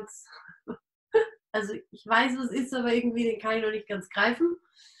nicht ganz, also ich weiß, was es ist, aber irgendwie den kann ich noch nicht ganz greifen.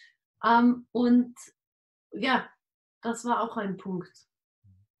 Und ja, das war auch ein Punkt.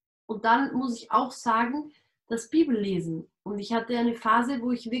 Und dann muss ich auch sagen, das Bibellesen. Und ich hatte eine Phase,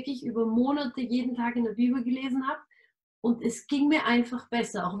 wo ich wirklich über Monate jeden Tag in der Bibel gelesen habe. Und es ging mir einfach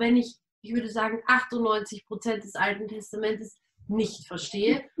besser, auch wenn ich würde sagen, 98% des Alten Testamentes nicht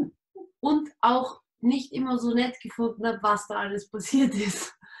verstehe und auch nicht immer so nett gefunden habe, was da alles passiert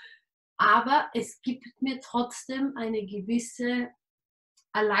ist. Aber es gibt mir trotzdem eine gewisse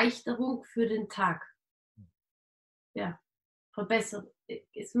Erleichterung für den Tag. Ja, verbessert.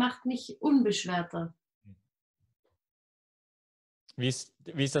 Es macht mich unbeschwerter. Wie ist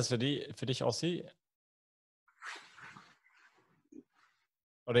das für dich, Ossi?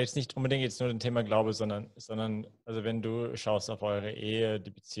 oder jetzt nicht unbedingt jetzt nur ein Thema Glaube, sondern also wenn du schaust auf eure Ehe,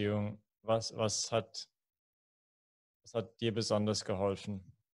 die Beziehung, was hat dir besonders geholfen?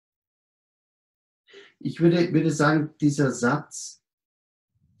 Ich würde sagen, dieser Satz,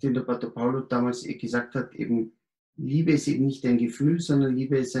 den der Pater Paulo damals gesagt hat, eben, Liebe ist eben nicht ein Gefühl, sondern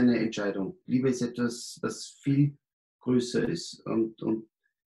Liebe ist eine Entscheidung. Liebe ist etwas, was viel größer ist. Und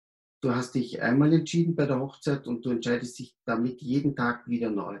du hast dich einmal entschieden bei der Hochzeit und du entscheidest dich damit jeden Tag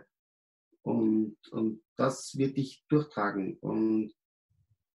wieder neu. Und das wird dich durchtragen. Und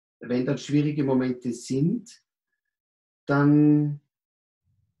wenn dann schwierige Momente sind, dann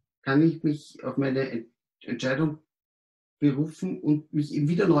kann ich mich auf meine Entscheidung berufen und mich eben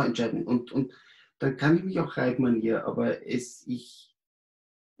wieder neu entscheiden. Und dann kann ich mich auch reiben an ihr, aber ich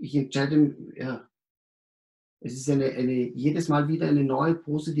entscheide, ja, es ist jedes Mal wieder eine neue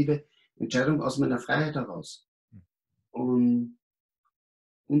positive Entscheidung aus meiner Freiheit heraus. Und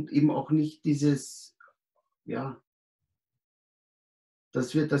eben auch nicht dieses, ja,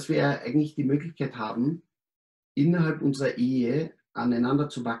 dass wir ja eigentlich die Möglichkeit haben, innerhalb unserer Ehe aneinander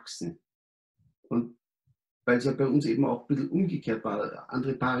zu wachsen. Und weil es ja bei uns eben auch ein bisschen umgekehrt war.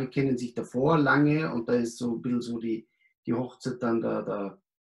 Andere Paare kennen sich davor lange und da ist so ein bisschen so die Hochzeit dann der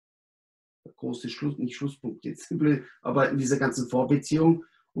große nicht Schlusspunkt jetzt, aber in dieser ganzen Vorbeziehung.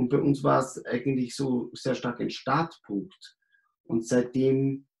 Und bei uns war es eigentlich so sehr stark ein Startpunkt. Und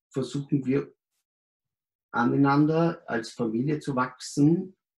seitdem versuchen wir aneinander als Familie zu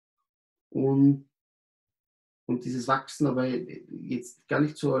wachsen und dieses Wachsen aber jetzt gar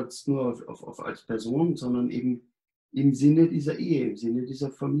nicht so nur als Person, sondern eben im Sinne dieser Ehe, im Sinne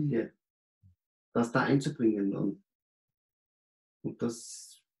dieser Familie, das da einzubringen. Und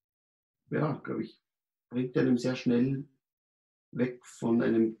das, ja, glaube ich, bringt einem sehr schnell weg von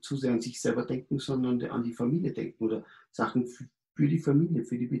einem zu sehr an sich selber denken, sondern an die Familie denken oder Sachen für die Familie,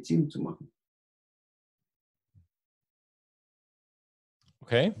 für die Beziehung zu machen.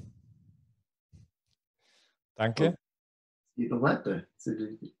 Okay, danke. Und es geht noch weiter. Das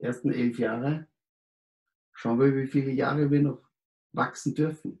sind die ersten 11 Jahre. Schauen wir, wie viele Jahre wir noch wachsen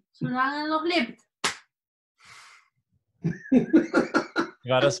dürfen. Solange er noch lebt. Wie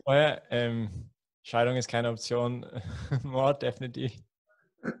war das vorher? Scheidung ist keine Option. Mord, definitiv.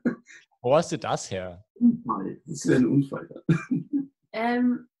 Wo hast du das her? Unfall. Das ist ein Unfall.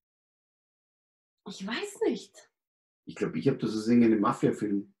 Ich weiß nicht. Ich glaube, ich habe das aus irgendeinem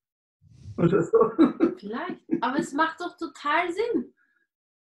Mafia-Film. Oder so. Vielleicht. Aber es macht doch total Sinn.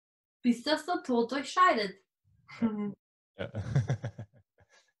 Bis dass der Tod euch scheidet. Ja.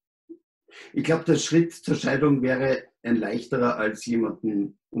 Ich glaube, der Schritt zur Scheidung wäre ein leichterer, als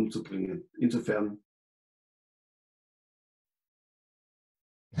jemanden umzubringen. Insofern.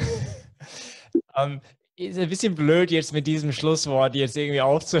 Ist ein bisschen blöd jetzt mit diesem Schlusswort jetzt irgendwie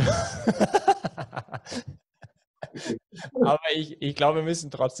aufzuhören. Aber ich glaube, wir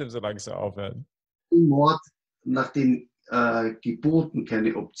müssen trotzdem so langsam aufhören. Mord nach den Geboten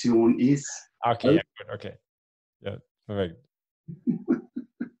keine Option ist. Okay, ja, gut, okay. Ja, perfekt.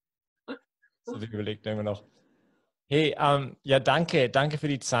 So viel überlegt immer noch. Hey, ja, danke für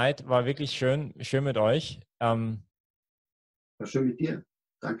die Zeit. War wirklich schön mit euch. War schön mit dir.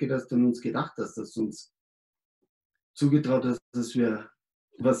 Danke, dass du an uns gedacht hast, dass du uns zugetraut hast, dass wir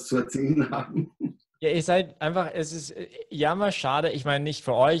was zu erzählen haben. Ja, ihr seid einfach, es ist jammer schade, ich meine nicht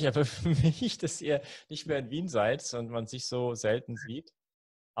für euch, aber für mich, dass ihr nicht mehr in Wien seid und man sich so selten sieht.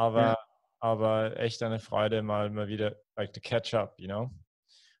 Aber echt eine Freude, mal wieder like to catch up, you know?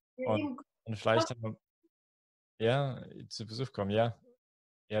 Und vielleicht ja, zu Besuch kommen, ja.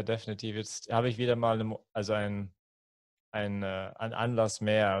 Ja, definitiv. Jetzt habe ich wieder mal einen Anlass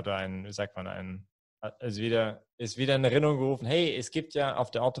mehr oder wie sagt man, ist wieder in Erinnerung gerufen, hey, es gibt ja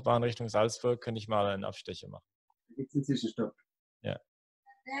auf der Autobahn Richtung Salzburg, könnte ich mal einen Abstecher machen. Jetzt einen Zwischenstopp. Ja.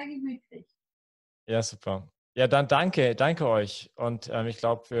 Sehr gemütlich. Ja, super. Ja, dann danke euch. Und ich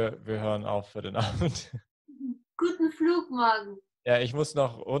glaube, wir hören auf für den Abend. Guten Flug morgen. Ja, ich muss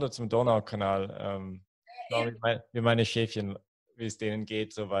noch runter zum Donaukanal. Wie meine Schäfchen, wie es denen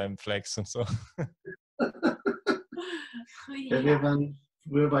geht, so beim Flex und so. Ja,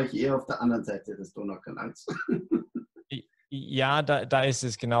 früher war ich eher auf der anderen Seite des Donaukanals. Ja, da ist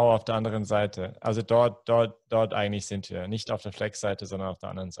es genau auf der anderen Seite. Also dort eigentlich sind wir. Nicht auf der Flex-Seite, sondern auf der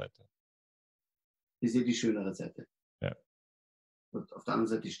anderen Seite. Das ist ja die schönere Seite. Ja. Und auf der anderen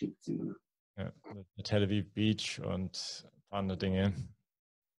Seite stinkt es immer noch. Ja, mit Tel Aviv Beach und ein paar andere Dinge.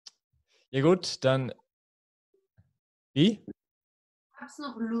 Ja gut, dann wie? Hab's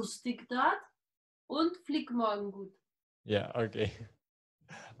noch lustig dort und flieg morgen gut. Ja, okay.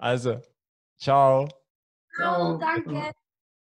 Also, ciao. Ciao, danke.